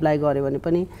ठाउँमा एप्लाई गर्यो भने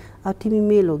पनि अब तिमी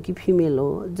मेल हो कि फिमेल हो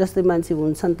जस्तै मान्छे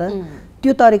हुन्छ नि त,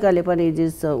 त्यो तरिकाले पनि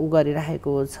उ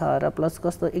गरिरहेको छ। र प्लस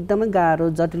कस्तो एकदमै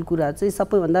गाह्रो जटिल कुरा चाहिँ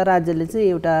सबैभन्दा राज्यले चाहिँ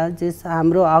एउटा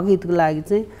हाम्रो हकहितको लागि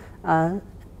चाहिँ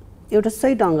एउटा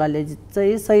सही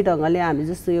ढङ्गले हामी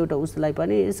जस्तो एउटा उसलाई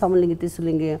पनि समलिङ्गी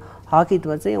तेस्रोलिङ्गी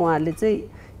हकहितमा चाहिँ उहाँहरूले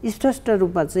चाहिँ स्पष्ट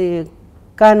रूपमा चाहिँ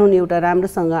कानुन एउटा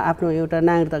राम्रोसँग आफ्नो एउटा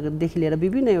नागरिकतादेखि लिएर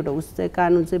विभिन्न एउटा चाहिँ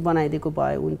कानुन चाहिँ बनाइदिएको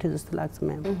भए हुन्थ्यो जस्तो लाग्छ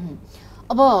म्याम।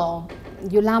 अब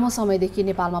यो लामो समयदेखि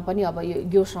नेपालमा पनि अब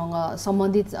योसँग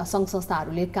सम्बन्धित सङ्घ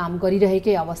संस्थाहरूले काम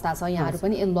गरिरहेकै अवस्था छ, यहाँहरू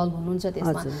पनि इन्भल्भ हुनुहुन्छ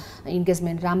त्यसमा,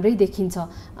 इन्गेजमेन्ट राम्रै देखिन्छ,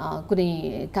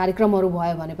 कुनै कार्यक्रमहरू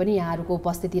भयो भने पनि यहाँहरूको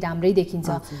उपस्थिति राम्रै देखिन्छ।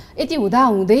 यति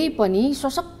हुँदै पनि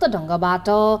सशक्त ढङ्गबाट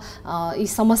यी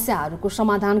समस्याहरूको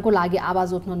समाधानको लागि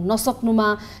आवाज उठ्न नसक्नुमा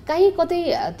कहीँ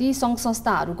कतै ती सङ्घ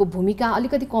संस्थाहरूको भूमिका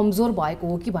अलिकति कमजोर भएको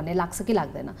हो कि भन्ने लाग्छ कि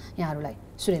लाग्दैन यहाँहरूलाई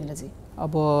सुरेन्द्रजी?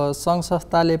 अब सङ्घ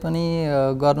संस्थाले पनि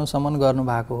गर्नुसम्म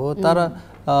गर्नुभएको हो, तर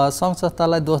सङ्घ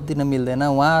संस्थालाई दोष दिन मिल्दैन।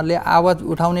 उहाँहरूले आवाज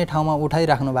उठाउने ठाउँमा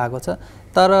उठाइराख्नु भएको छ,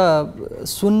 तर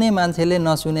सुन्ने मान्छेले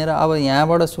नसुनेर अब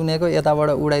यहाँबाट सुनेको यताबाट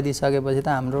उडाइदिइसकेपछि त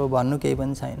हाम्रो भन्नु केही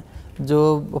पनि छैन। जो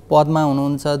पदमा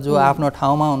हुनुहुन्छ, जो आफ्नो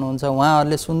ठाउँमा हुनुहुन्छ,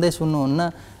 उहाँहरूले सुन्नुहुन्न।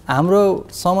 हाम्रो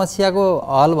समस्याको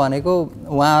हल भनेको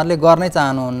उहाँहरूले गर्नै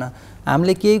चाहनुहुन्न।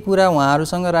 हामीले केही कुरा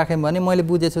उहाँहरूसँग राख्यौँ भने मैले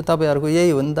बुझेछु तपाईँहरूको यही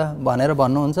हो नि त भनेर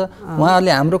भन्नुहुन्छ,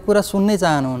 उहाँहरूले हाम्रो कुरा सुन्नै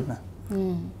चाहनुहुन्न।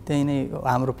 त्यही नै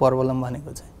हाम्रो प्रब्लम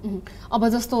भनेको चाहिँ। अब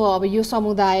जस्तो अब यो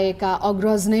समुदायका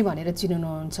अग्रज नै भनेर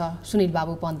चिन्नुहुन्छ सुनिल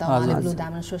बाबु पन्त, उहाँले ब्लू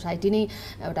डायमन्ड सोसाइटी नै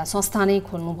एउटा संस्था नै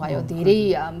खोल्नुभयो, धेरै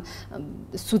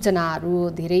सूचनाहरू,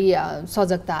 धेरै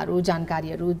सजगताहरू,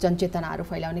 जानकारीहरू, जनचेतनाहरू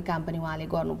फैलाउने काम पनि उहाँले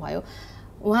गर्नुभयो।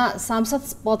 उहाँ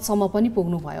सांसद पदसम्म पनि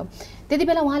पुग्नुभयो। त्यति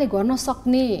बेला उहाँले गर्न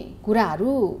सक्ने कुराहरू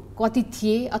कति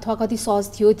थिए अथवा कति सहज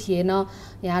थियो थिएन?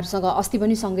 यहाँहरूसँग अस्ति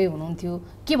पनि सँगै हुनुहुन्थ्यो,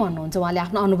 के भन्नुहुन्छ उहाँले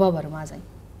आफ्नो अनुभवहरूमा चाहिँ?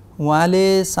 उहाँले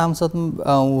सांसद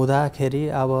हुँदाखेरि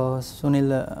अब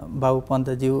सुनिल बाबु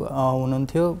पन्तज्यू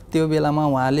हुनुहुन्थ्यो, त्यो बेलामा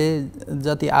उहाँले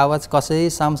जति आवाज कसै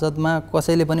सांसदमा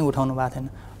कसैले पनि उठाउनु भएको थिएन।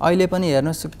 अहिले पनि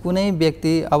हेर्नुहोस्, कुनै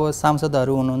व्यक्ति अब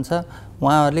सांसदहरू हुनुहुन्छ,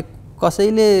 उहाँहरूले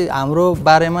कसैले हाम्रो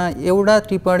बारेमा एउटा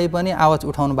टिप्पणी पनि आवाज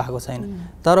उठाउनु भएको छैन।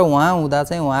 तर उहाँ हुँदा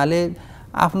चाहिँ उहाँले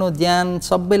आफ्नो ज्यान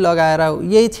सबै लगाएर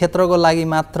यही क्षेत्रको लागि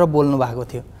मात्र बोल्नु भएको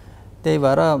थियो। त्यही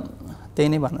भएर त्यही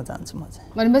नै भन्न चाहन्छु म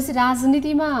चाहिँ। भनेपछि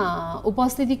राजनीतिमा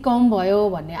उपस्थिति कम भयो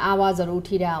भन्ने आवाजहरू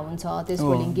उठिरहेको हुन्छ,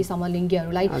 त्यसको लिङ्गी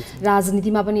समलिङ्गीहरूलाई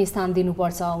राजनीतिमा पनि स्थान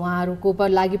दिनुपर्छ, उहाँहरूको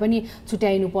लागि पनि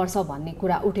छुट्याइनुपर्छ भन्ने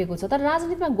कुरा उठेको छ। तर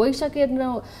राजनीतिमा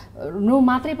गइसकेनु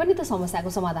मात्रै पनि त समस्याको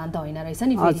समाधान त होइन रहेछ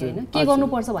नि, फेरि होइन के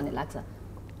गर्नुपर्छ भन्ने लाग्छ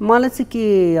मलाई चाहिँ? के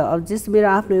अब जस मेरो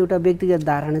आफ्नो एउटा व्यक्तिगत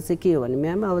धारणा चाहिँ के हो भने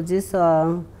म्याम, अब जस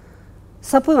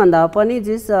सबैभन्दा पनि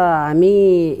जस हामी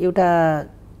एउटा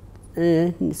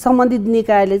सम्बन्धित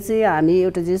निकायले चाहिँ हामी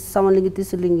एउटा जस समलिङ्गी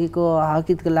तेस्रोलिङ्गीको हक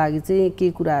हितको लागि चाहिँ के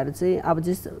कुराहरू चाहिँ अब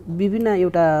जस विभिन्न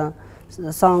एउटा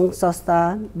सङ्घ संस्था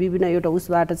विभिन्न एउटा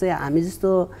उसबाट चाहिँ हामी जस्तो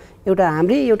एउटा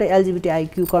हाम्रै एउटा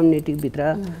एलजिबिटिआइक्यू कम्युनिटीभित्र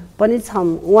पनि छौँ।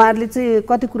 उहाँहरूले चाहिँ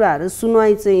कति कुराहरू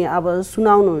सुनवाई चाहिँ अब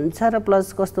सुनाउनुहुन्छ र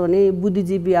प्लस कस्तो भने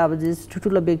बुद्धिजीवी अब जस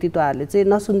ठुल्ठुलो व्यक्तित्वहरूले चाहिँ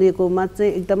नसुनिदिएकोमा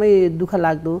चाहिँ एकदमै दुःख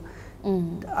लाग्दो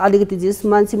अलिकति जस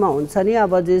मान्छेमा हुन्छ नि,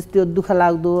 अब जस त्यो दुःख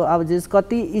लाग्दो, अब जस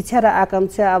कति इच्छा र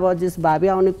आकाङ्क्षा अब जस भावी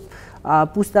आउने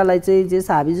पुस्तालाई चाहिँ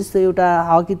जस हामी जस्तो एउटा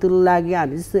हक हितको लागि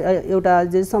हामी जस्तो एउटा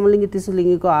जस समलिङ्गी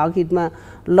तेस्रोलिङ्गीको हक हितमा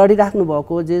लडिराख्नु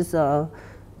भएको जस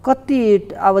कति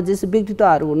अब जस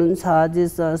व्यक्तित्वहरू हुनुहुन्छ,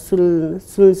 जस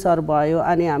सुनिल सर भयो,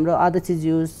 अनि हाम्रो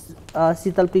अध्यक्षज्यू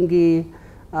शीतल पिङ्की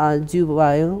ज्यू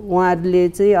भयो, उहाँहरूले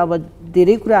चाहिँ अब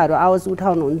धेरै कुराहरू आवाज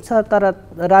उठाउनुहुन्छ। तर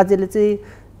राज्यले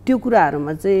चाहिँ त्यो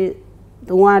कुराहरूमा चाहिँ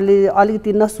उहाँले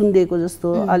अलिकति नसुनिदिएको जस्तो,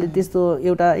 अलि त्यस्तो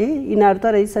एउटा यिनीहरू त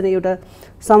रहेछ नि एउटा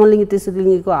समलिङ्गी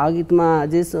तेस्रोलिङ्गीको हक हितमा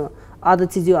जस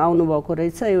अध्यक्षज्यू आउनुभएको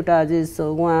रहेछ, एउटा जस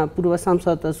उहाँ पूर्व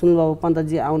सांसद सुनिल बाबु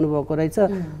पन्तजी आउनुभएको रहेछ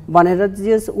भनेर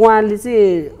जस उहाँले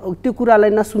चाहिँ त्यो कुरालाई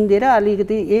नसुनिदिएर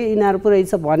अलिकति यिनीहरू पो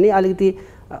रहेछ भन्ने अलिकति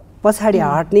पछाडि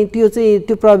हट्ने त्यो चाहिँ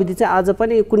त्यो प्रविधि चाहिँ आज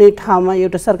पनि कुनै ठाउँमा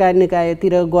एउटा सरकारी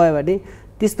निकायतिर गयो भने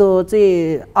त्यस्तो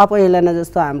चाहिँ अपहेलना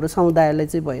जस्तो हाम्रो समुदायलाई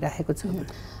चाहिँ भइरहेको छ।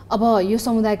 अब यो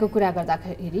समुदायको कुरा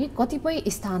गर्दाखेरि कतिपय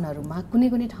स्थानहरूमा कुनै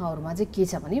कुनै ठाउँहरूमा चाहिँ के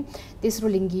छ भने तेस्रो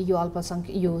लिङ्गी यो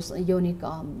अल्पसङ्ख्यक यो यौनिक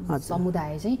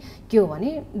समुदाय चाहिँ के हो भने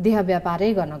देह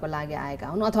व्यापारै गर्नको लागि आएका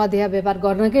हुन् अथवा देह व्यापार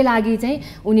गर्नकै लागि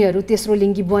चाहिँ उनीहरू तेस्रो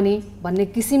लिङ्गी बने भन्ने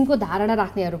किसिमको धारणा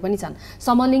राख्नेहरू पनि छन्।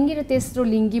 समलिङ्गी र तेस्रो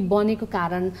लिङ्गी बनेको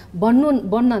कारण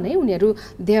बन्न नै उनीहरू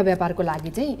देह व्यापारको लागि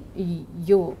चाहिँ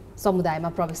यो समुदायमा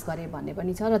प्रवेश गरे भन्ने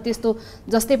पनि छ र त्यस्तो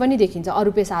जस्तै पनि देखिन्छ।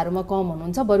 अरू पेसाहरूमा कम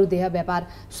हुनुहुन्छ, बरु देह व्यापार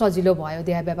सजिलो भयो,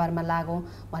 देह व्यापारमा लागौँ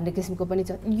भन्ने किसिमको पनि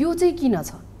छ। यो चाहिँ किन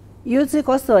छ? यो चाहिँ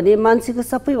कस्तो भने मान्छेको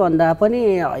सबैभन्दा पनि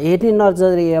हेर्ने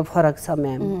नजरिया फरक छ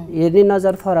म्याम। हेर्ने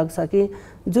नजर फरक छ कि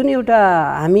जुन एउटा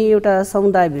हामी एउटा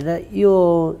समुदायभित्र यो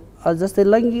जस्तै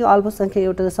लैङ्गिक अल्पसङ्ख्यक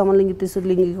एउटा समलिङ्गी तेस्रो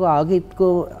लिङ्गीको हक हितको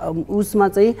उसमा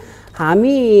चाहिँ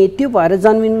हामी त्यो भएर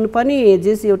जन्मिनु पनि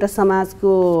जस एउटा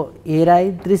समाजको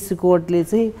हेराइ दृष्टिकोणले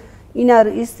चाहिँ यिनीहरू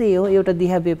यस्तै हो, एउटा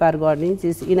देह व्यापार गर्ने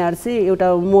जस यिनीहरू चाहिँ एउटा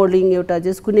मोडलिङ एउटा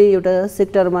जस कुनै एउटा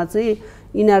सेक्टरमा चाहिँ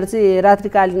यिनीहरू चाहिँ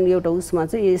रात्रिकालीन एउटा उसमा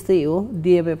चाहिँ यस्तै हो,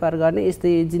 देह व्यापार गर्ने,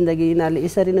 यस्तै जिन्दगी यिनीहरूले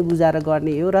यसरी नै गुजारा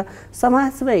गर्ने हो। र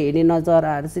समाजमा हेर्ने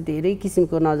नजरहरू चाहिँ धेरै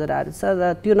किसिमको नजरहरू छ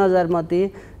र त्यो नजरमध्ये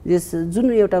जस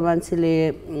जुन एउटा मान्छेले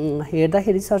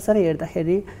हेर्दाखेरि सरसरै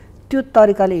हेर्दाखेरि त्यो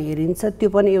तरिकाले हेरिन्छ, त्यो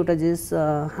पनि एउटा जस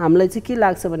हामीलाई चाहिँ के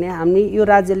लाग्छ भने हामी यो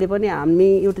राज्यले पनि हामी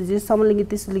एउटा जस समलिङ्गी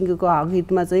तेस्रो लिङ्गीको हक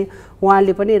हितमा चाहिँ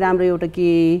उहाँले पनि राम्रो एउटा के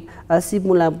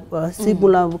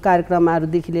सिपमूलक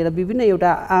कार्यक्रमहरूदेखि लिएर विभिन्न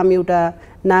एउटा आम एउटा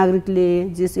नागरिकले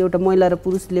जस एउटा महिला र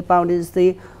पुरुषले पाउने जस्तै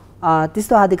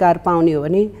त्यस्तो अधिकार पाउने हो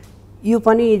भने यो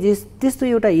पनि जस त्यस्तो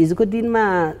एउटा हिजोको दिनमा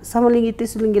समलिङ्गी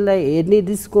तेस्रो लिङ्गीलाई हेर्ने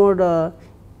दृष्टिकोण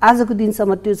आजको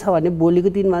दिनसम्म त्यो छ भने भोलिको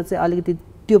दिनमा चाहिँ अलिकति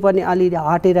त्यो पनि अलि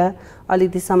हटेर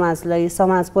अलिकति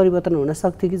समाज परिवर्तन हुन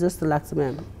सक्थ्यो कि जस्तो लाग्छ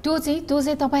म्याम। त्यो चाहिँ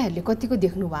तपाईँहरूले कतिको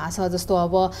देख्नु भएको छ? जस्तो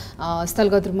अब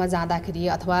स्थलगत रूपमा जाँदाखेरि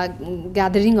अथवा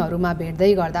ग्यादरिङहरूमा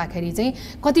भेट्दै गर्दाखेरि चाहिँ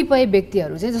कतिपय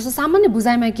व्यक्तिहरू चाहिँ, जस्तो सामान्य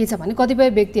बुझाइमा के छ भने कतिपय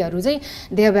व्यक्तिहरू चाहिँ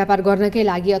देह व्यापार गर्नकै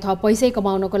लागि अथवा पैसै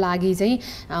कमाउनको लागि चाहिँ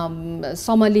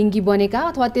समलिङ्गी बनेका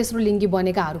अथवा तेस्रो लिङ्गी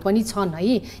बनेकाहरू पनि छन्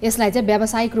है। यसलाई चाहिँ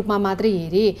व्यावसायिक रूपमा मात्रै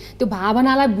हेरे, त्यो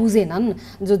भावनालाई बुझेनन्।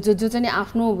 जो चाहिँ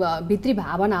आफ्नो भित्री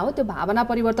भावना हो, त्यो भावना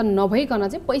परिवर्तन नभइकन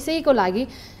चाहिँ पैसैको लागि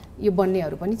यो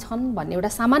बन्नेहरू पनि छन् भन्ने एउटा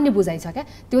सामान्य बुझाइ छ क्या।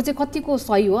 त्यो चाहिँ कतिको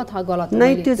सही हो अथवा गलत हो?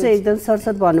 नै, त्यो चाहिँ एकदम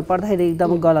सरसर भन्नु पर्दाखेरि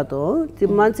एकदम गलत हो। त्यो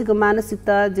मान्छेको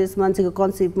मानसिकता, जस मान्छेको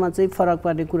कन्सेप्टमा चाहिँ फरक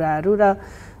पर्ने कुराहरू र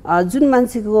जुन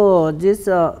मान्छेको जस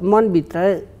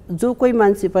मनभित्र जो कोही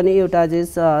मान्छे पनि एउटा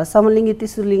जस समलिङ्गी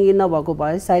तेस्रो लिङ्गी नभएको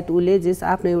भए सायद उसले जस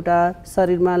आफ्नो एउटा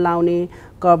शरीरमा लाउने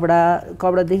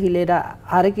कपडादेखि लिएर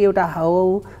हरेक एउटा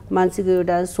हाउ मान्छेको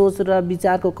एउटा सोच र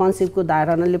विचारको कन्सेप्टको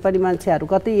धारणाले पनि मान्छेहरू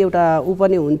कतै एउटा ऊ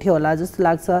पनि हुन्थ्यो होला जस्तो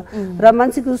लाग्छ। र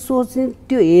मान्छेको सोच चाहिँ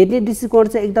त्यो हेर्ने दृष्टिकोण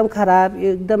चाहिँ एकदम खराब,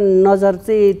 एकदम नजर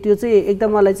चाहिँ त्यो चाहिँ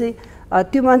एकदम मलाई चाहिँ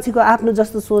त्यो मान्छेको आफ्नो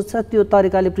जस्तो सोच छ त्यो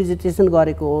तरिकाले प्रेजेन्टेसन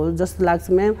गरेको हो जस्तो लाग्छ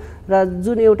म्याम। र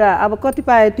जुन एउटा अब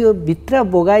कतिपय त्यो भित्र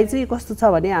भोगाइ चाहिँ कस्तो छ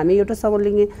भने हामी एउटा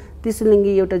समलिङ्गी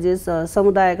तेस्रोलिङ्गी एउटा जे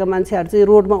समुदायका मान्छेहरू चाहिँ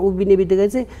रोडमा उभिने बित्तिकै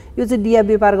चाहिँ यो चाहिँ दिया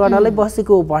व्यापार गर्नलाई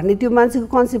बसेको हो भन्ने त्यो मान्छेको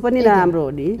कन्सेप्ट पनि राम्रो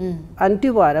हो नि। अनि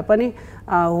त्यो भएर पनि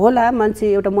होला मान्छे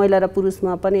एउटा महिला र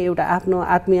पुरुषमा पनि एउटा आफ्नो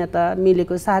आत्मीयता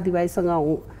मिलेको साथीभाइसँग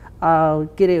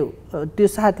के अरे त्यो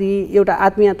साथी एउटा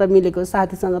आत्मीयता मिलेको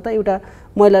साथीसँग त एउटा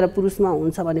महिला र पुरुषमा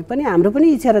हुन्छ भने पनि हाम्रो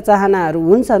पनि इच्छा र चाहनाहरू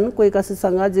हुन्छन् कोही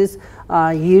कसैसँग जस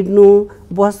हिँड्नु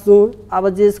बस्नु।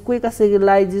 अब जस कोही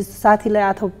कसैलाई जस साथीलाई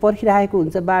अथवा पर्खिरहेको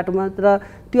हुन्छ बाटोमा र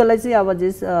त्यसलाई चाहिँ अब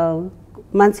जस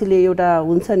मान्छेले एउटा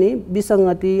हुन्छ नि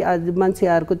विसङ्गति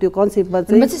मान्छेहरूको त्यो कन्सेप्टमा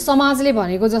चाहिँ समाजले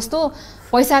भनेको जस्तो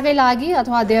पैसाकै लागि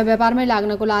अथवा देह व्यापारमै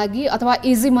लाग्नको लागि अथवा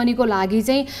इजी मनीको लागि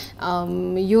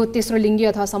चाहिँ यो तेस्रो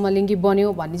लिङ्गी अथवा समलिङ्गी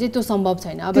बन्यो भन्ने चाहिँ त्यो सम्भव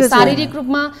छैन। अब शारीरिक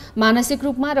रूपमा, मानसिक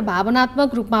रूपमा र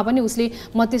भावनात्मक रूपमा पनि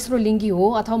उसले म तेस्रो लिङ्गी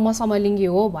हो अथवा म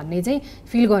समलिङ्गी हो भन्ने चाहिँ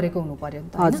फिल गरेको हुनु पर्यो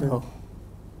नि त हैन?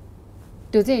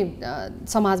 त्यो चाहिँ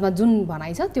समाजमा जुन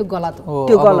भनाइ छ त्यो गलत हो।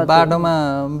 त्यो गलत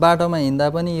बाटोमा हिँड्दा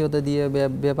पनि यो त दिए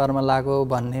व्यापारमा लाग्यो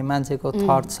भन्ने मान्छेको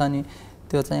थट छ नि,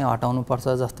 त्यो चाहिँ हटाउनु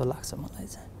पर्छ जस्तो लाग्छ मलाई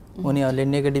चाहिँ। उनीहरूले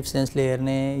नेगेटिभ सेन्सले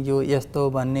हेर्ने, यो यस्तो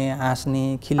भन्ने,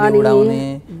 हाँस्ने, खिल्ली उडाउने।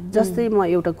 जस्तै म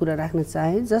एउटा कुरा राख्न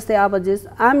चाहेँ, जस्तै अब जस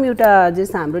आम एउटा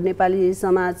जस हाम्रो नेपाली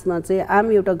समाजमा चाहिँ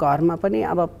आम एउटा घरमा पनि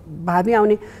अब भावी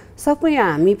आउने सबै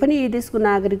हामी पनि यही देशको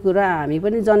नागरिक हो र हामी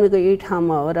पनि जन्मेको यही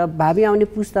ठाउँमा हो र भावी आउने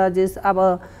पुस्ता जस अब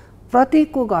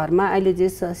प्रत्येकको घरमा अहिले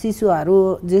जस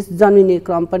शिशुहरू जस जन्मिने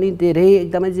क्रम पनि धेरै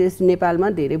एकदमै जस नेपालमा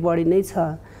धेरै बढी नै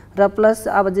छ। र प्लस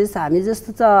अब जस हामी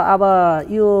जस्तो छ अब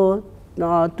यो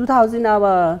 2000 अब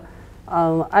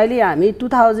अहिले हामी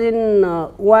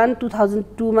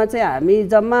 2001-2002 मा चाहिँ हामी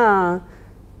जम्मा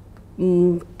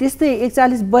त्यस्तै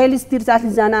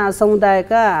 41-42-43 जना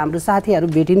समुदायका हाम्रो साथीहरू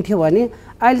भेटिन्थ्यो भने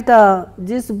अहिले त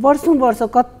जस वर्ष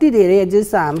कति धेरै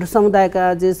जस हाम्रो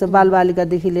समुदायका जस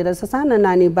बालबालिकादेखि लिएर ससाना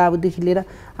नानी बाबुदेखि लिएर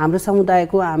हाम्रो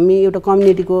समुदायको हामी एउटा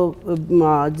कम्युनिटीको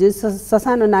जस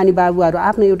ससानो नानी बाबुहरू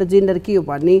आफ्नो एउटा जेन्डर के हो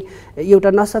भन्ने एउटा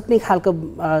नसक्ने खालको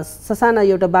ससाना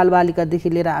एउटा बालबालिकादेखि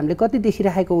लिएर हामीले कति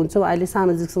देखिरहेको हुन्छौँ अहिले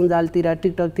सामाजिक सञ्जालतिर,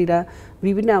 टिकटकतिर,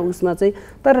 विभिन्न उसमा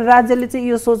चाहिँ। तर राज्यले चाहिँ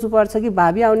यो सोच्नुपर्छ कि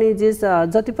भावी आउने जस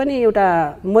जति पनि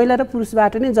एउटा महिला र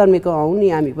पुरुषबाट नै जन्मेको हौँ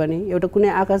नि हामी पनि, एउटा कुनै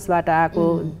आकाशबाट आएको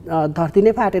धरती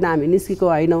नै फाटेर हामी निस्केको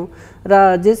होइनौँ।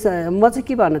 र जस म चाहिँ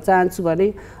के भन्न चाहन्छु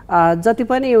भने जति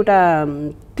पनि एउटा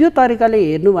त्यो तरिकाले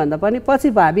हेर्नुभन्दा पनि पछि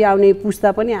भावी आउने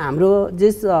पुस्ता पनि हाम्रो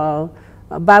जस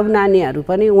बाबु नानीहरू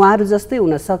पनि उहाँहरू जस्तै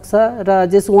हुनसक्छ र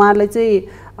जस उहाँहरूलाई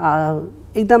चाहिँ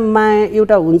एकदम माया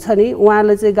एउटा हुन्छ नि,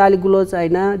 उहाँलाई चाहिँ गाली गुलोच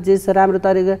होइन जस राम्रो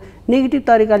तरिका नेगेटिभ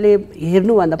तरिकाले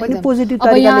हेर्नुभन्दा पनि पोजिटिभ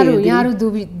तरिकाले यहाँहरू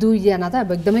दुईजना त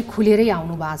अब एकदमै खुलेरै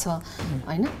आउनु भएको छ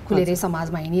हैन? खुलेरै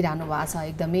समाजमा हिँडिरहनु भएको छ,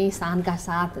 एकदमै शानका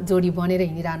साथ जोडी बनेर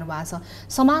हिँडिरहनु भएको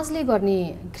छ। समाजले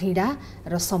गर्ने घृणा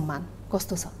र सम्मान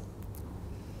कस्तो छ?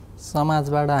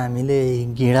 समाजबाट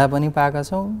हामीले घृणा पनि पाएका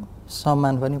छौँ,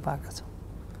 सम्मान पनि पाएका छौँ।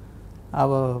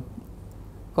 अब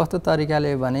कस्तो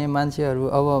तरिकाले भने मान्छेहरू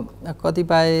अब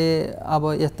कतिपय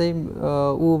अब यस्तै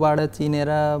ऊबाट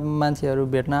चिनेर मान्छेहरू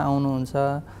भेट्न आउनुहुन्छ।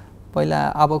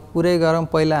 पहिला अब कुरै गरौँ,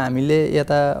 पहिला हामीले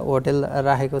यता होटेल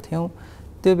राखेको थियौँ,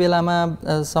 त्यो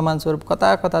बेलामा समानस्वरूप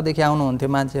कता कतादेखि आउनुहुन्थ्यो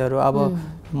मान्छेहरू। अब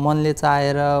मनले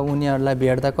चाहेर उनीहरूलाई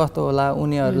भेट्दा कस्तो होला,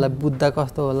 उनीहरूलाई बुझ्दा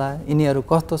कस्तो होला, यिनीहरू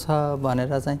कस्तो छ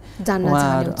भनेर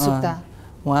चाहिँ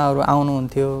उहाँहरू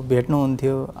आउनुहुन्थ्यो,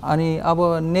 भेट्नुहुन्थ्यो। अनि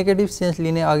अब नेगेटिभ सेन्स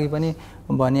लिने अघि पनि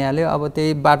भनिहाल्यो, अब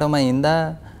त्यही बाटोमा हिँड्दा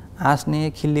हाँस्ने,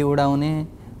 खिल्ली उडाउने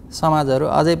समाजहरू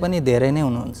अझै पनि धेरै नै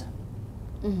हुनुहुन्छ।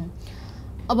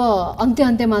 अब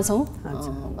अन्त्यमा छौँ।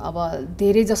 अब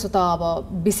धेरै जसो त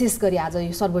अब विशेष गरी आज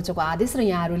यो सर्वोच्चको आदेश र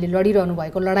यहाँहरूले लडिरहनु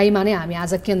भएको लडाइँमा नै हामी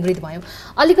आज केन्द्रित भयौँ।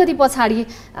 अलिकति पछाडि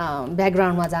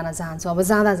ब्याकग्राउन्डमा जान चाहन्छु। अब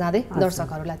जाँदा जाँदै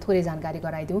दर्शकहरूलाई थोरै जानकारी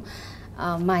गराइदिउँ।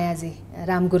 मायाजी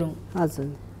राम गुरुङ, हजुर,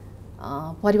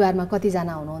 परिवारमा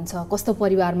कतिजना हुनुहुन्छ, कस्तो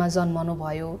परिवारमा जन्मनु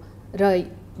भयो र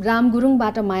राम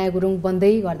गुरुङबाट माया गुरुङ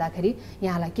बन्दै गर्दाखेरि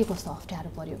यहाँलाई के कस्तो अप्ठ्यारो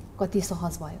पर्यो, कति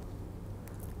सहज भयो?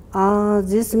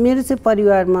 मेरो चाहिँ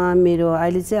परिवारमा मेरो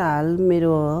अहिले चाहिँ हाल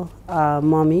मेरो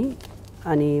मम्मी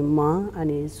अनि म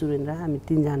अनि सुरेन्द्र, हामी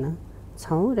 3 जना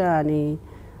छौँ। र अनि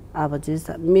अब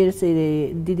चाहिँ मेरो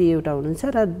चाहिँ दिदी एउटा हुनुहुन्छ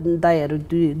र दाइहरू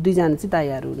दुईजना चाहिँ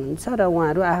दाइहरू हुनुहुन्छ र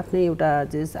उहाँहरू आफ्नै एउटा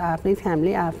चाहिँ आफ्नै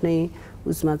फ्यामिली आफ्नै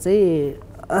उसमा चाहिँ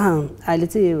अहिले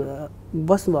चाहिँ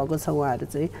बस्नुभएको छ उहाँहरू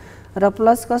चाहिँ। र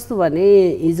प्लस कस्तो भने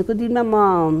हिजोको दिनमा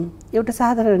म एउटा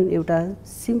साधारण एउटा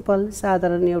सिम्पल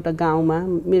साधारण एउटा गाउँमा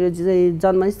मेरो चाहिँ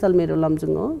जन्मस्थल मेरो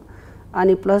लमजुङ हो।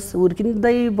 अनि प्लस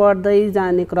हुर्किँदै बढ्दै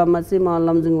जाने क्रममा चाहिँ म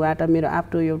लमजुङबाट मेरो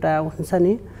आफ्नो एउटा हुन्छ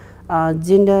नि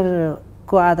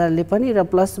जेन्डरको आधारले पनि र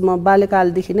प्लस म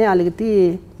बाल्यकालदेखि नै अलिकति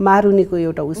मारुनीको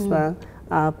एउटा उसमा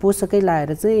पोषकै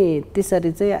लाएर चाहिँ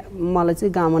त्यसरी चाहिँ मलाई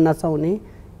चाहिँ गाउँमा नचाउने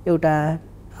एउटा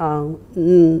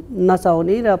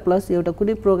नचाउने र प्लस एउटा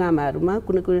कुनै प्रोग्रामहरूमा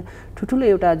कुनै कुनै ठुल्ठुलो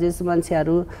एउटा जस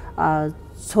मान्छेहरू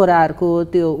छोराहरूको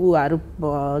त्यो उहरू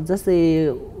जस्तै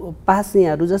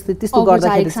पास्नेहरू जस्तै त्यस्तो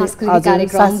गर्दाखेरि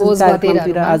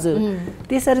हजुर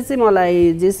त्यसरी चाहिँ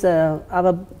मलाई जस अब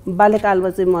बाल्यकालमा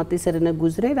चाहिँ म त्यसरी नै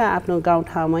गुज्रेँ र आफ्नो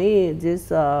गाउँठाउँमै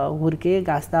जस हुर्के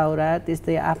घाँस दाउरा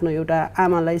त्यस्तै आफ्नो एउटा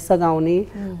आमालाई सघाउने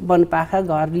वनपाखा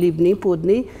घर लिप्ने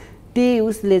पोद्ने त्यही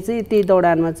उसले चाहिँ त्यही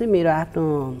दौडानमा चाहिँ मेरो आफ्नो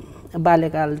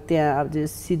बाल्यकाल त्यहाँ अब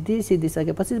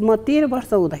सिद्धिसकेपछि म 13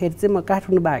 वर्ष हुँदाखेरि चाहिँ म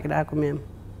काठमाडौँ भागेर आएको म्याम।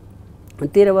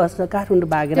 13 वर्ष काठमाडौँ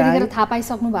भागेर आएर थाहा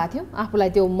पाइसक्नु भएको थियो आफूलाई,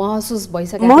 त्यो महसुस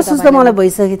भइसक्यो? महसुस त मलाई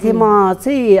भइसकेको थियो। म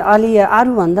चाहिँ अलि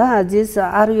अरूभन्दा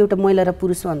अरू एउटा महिला र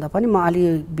पुरुषभन्दा पनि म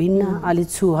अलि भिन्न अलि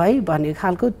छु है भन्ने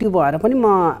खालको त्यो भएर पनि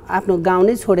म आफ्नो गाउँ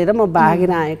नै छोडेर म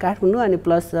भागेर आएँ काठमाडौँ। अनि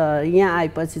प्लस यहाँ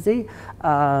आएपछि चाहिँ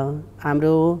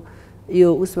हाम्रो यो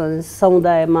उसमा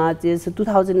समुदायमा चाहिँ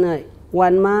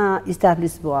 2001 मा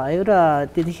इस्टाब्लिस भयो र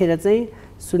त्यतिखेर चाहिँ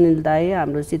सुनिल दाई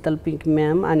हाम्रो शीतल पिङ्क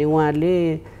म्याम अनि उहाँहरूले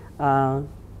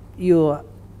यो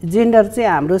जेन्डर चाहिँ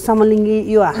हाम्रो समलिङ्गी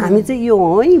यो हामी चाहिँ यो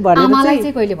हो है भनेर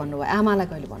चाहिँ कहिले भन्नुभयो? आमालाई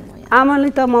कहिले भन्नुभयो? आमाले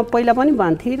त म पहिला पनि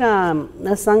भन्थेँ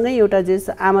र सँगै एउटा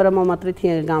जस आमा र म मात्रै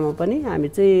थिएँ गाउँमा पनि। हामी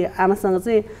चाहिँ आमासँग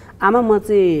चाहिँ आमा म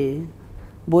चाहिँ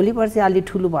भोलि पर्सि अलि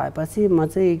ठुलो भएपछि म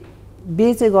चाहिँ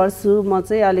बिहे चाहिँ गर्छु, म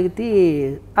चाहिँ अलिकति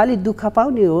अलि दुःख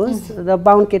पाउने होस् र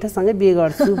बाहुन केटासँगै बिहे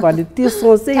गर्छु भन्ने त्यो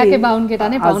सोच चाहिँ ठ्याक्कै बाहुन केटा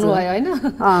नै पाउनु भयो होइन?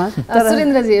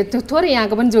 सुरेन्द्रजी त्यो थोरै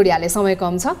यहाँको पनि जोडिहाले, समय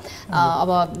कम छ।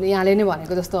 अब यहाँले नै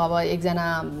भनेको जस्तो अब एकजना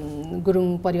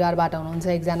गुरुङ परिवारबाट हुनुहुन्छ,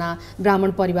 एकजना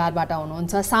ब्राह्मण परिवारबाट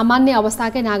हुनुहुन्छ। सामान्य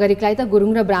अवस्थाकै नागरिकलाई त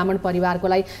गुरुङ र ब्राह्मण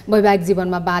परिवारकोलाई वैवाहिक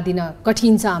जीवनमा बाँधिन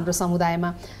कठिन छ हाम्रो समुदायमा।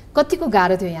 कतिको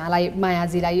गाह्रो थियो यहाँलाई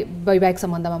मायाजीलाई वैवाहिक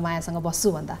सम्बन्धमा मायासँग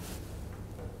बस्छु भन्दा?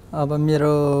 अब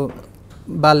मेरो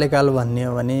बाल्यकाल भन्ने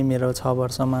हो भने मेरो 6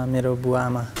 वर्षमा मेरो बुवा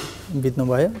आमा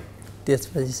बित्नुभयो।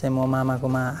 त्यसपछि चाहिँ म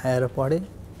मामाकोमा आएर पढेँ।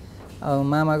 अब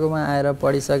मामाकोमा आएर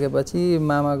पढिसकेपछि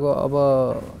मामाको अब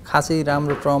खासै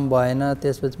राम्रो टर्म भएन।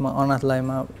 त्यसपछि म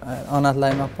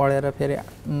अनाथलयमा पढेर फेरि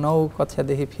 9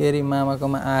 कक्षादेखि फेरि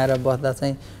मामाकोमा आएर बस्दा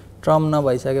चाहिँ टर्म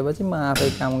नभइसकेपछि म आफै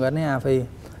काम गर्ने आफै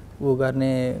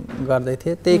गर्ने गर्दै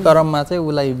थिएँ। त्यही क्रममा चाहिँ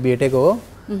उसलाई भेटेको हो।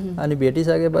 अनि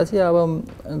भेटिसकेपछि अब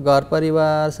घर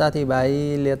परिवार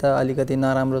साथीभाइले त अलिकति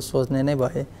नराम्रो सोच्ने नै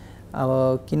भए। अब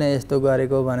किन यस्तो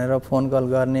गरेको भनेर फोन कल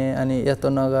गर्ने, अनि यस्तो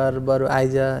नगर बरु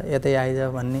आइज यतै आइज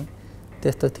भन्ने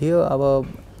त्यस्तो थियो। अब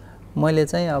मैले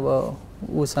चाहिँ अब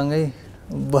उसँगै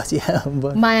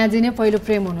बसिया। मायाजी नै पहिलो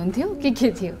प्रेम हुनुहुन्थ्यो के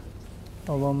थियो?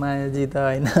 अब मायाजी त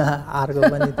होइन अर्को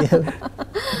पनि थियो।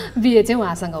 बिहे चाहिँ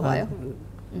उहाँसँग भयो।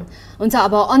 हुन्छ,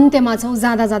 अब अन्त्यमा छौँ।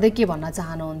 जाँदा जाँदै के भन्न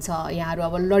चाहनुहुन्छ? यहाँहरू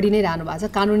अब लडी नै रहनु भएको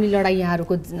छ, कानुनी लडाइँ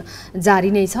यहाँहरूको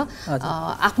जारी नै छ।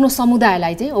 आफ्नो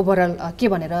समुदायलाई चाहिँ ओभरअल के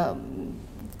भनेर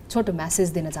छोटो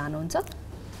म्यासेज दिन चाहनुहुन्छ?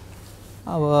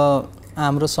 अब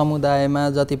हाम्रो समुदायमा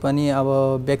जति पनि अब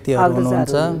व्यक्तिहरू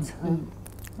हुनुहुन्छ,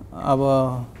 अब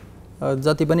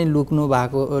जति पनि लुक्नु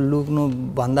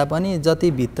भन्दा पनि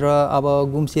जति भित्र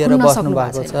अब गुम्सिएर बस्नु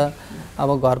भएको छ, अब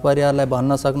घर परिवारलाई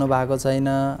भन्न सक्नु भएको छैन।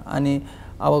 अनि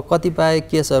अब कतिपय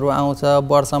केसहरू आउँछ,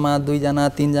 वर्षमा 2 जना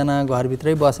 3 जना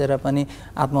घरभित्रै बसेर पनि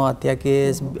आत्महत्या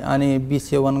केस अनि विष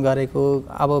सेवन गरेको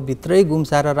अब भित्रै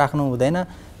गुम्साएर राख्नु हुँदैन।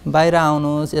 बाहिर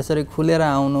आउनुहोस्, यसरी खुलेर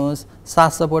आउनुहोस्। साथ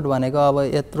सपोर्ट भनेको अब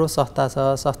यत्रो संस्था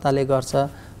छ, संस्थाले गर्छ।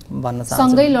 भन्न चाहन्छु।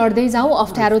 सँगै लड्दै जाउँ,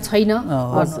 अप्ठ्यारो छैन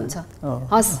भन्नुहुन्छ।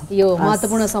 हस्, यो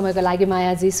महत्त्वपूर्ण समयको लागि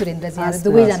मायाजी, सुरेन्द्रजी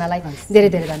दुवैजनालाई धेरै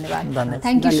धेरै धन्यवाद।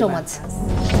 Thank you so much.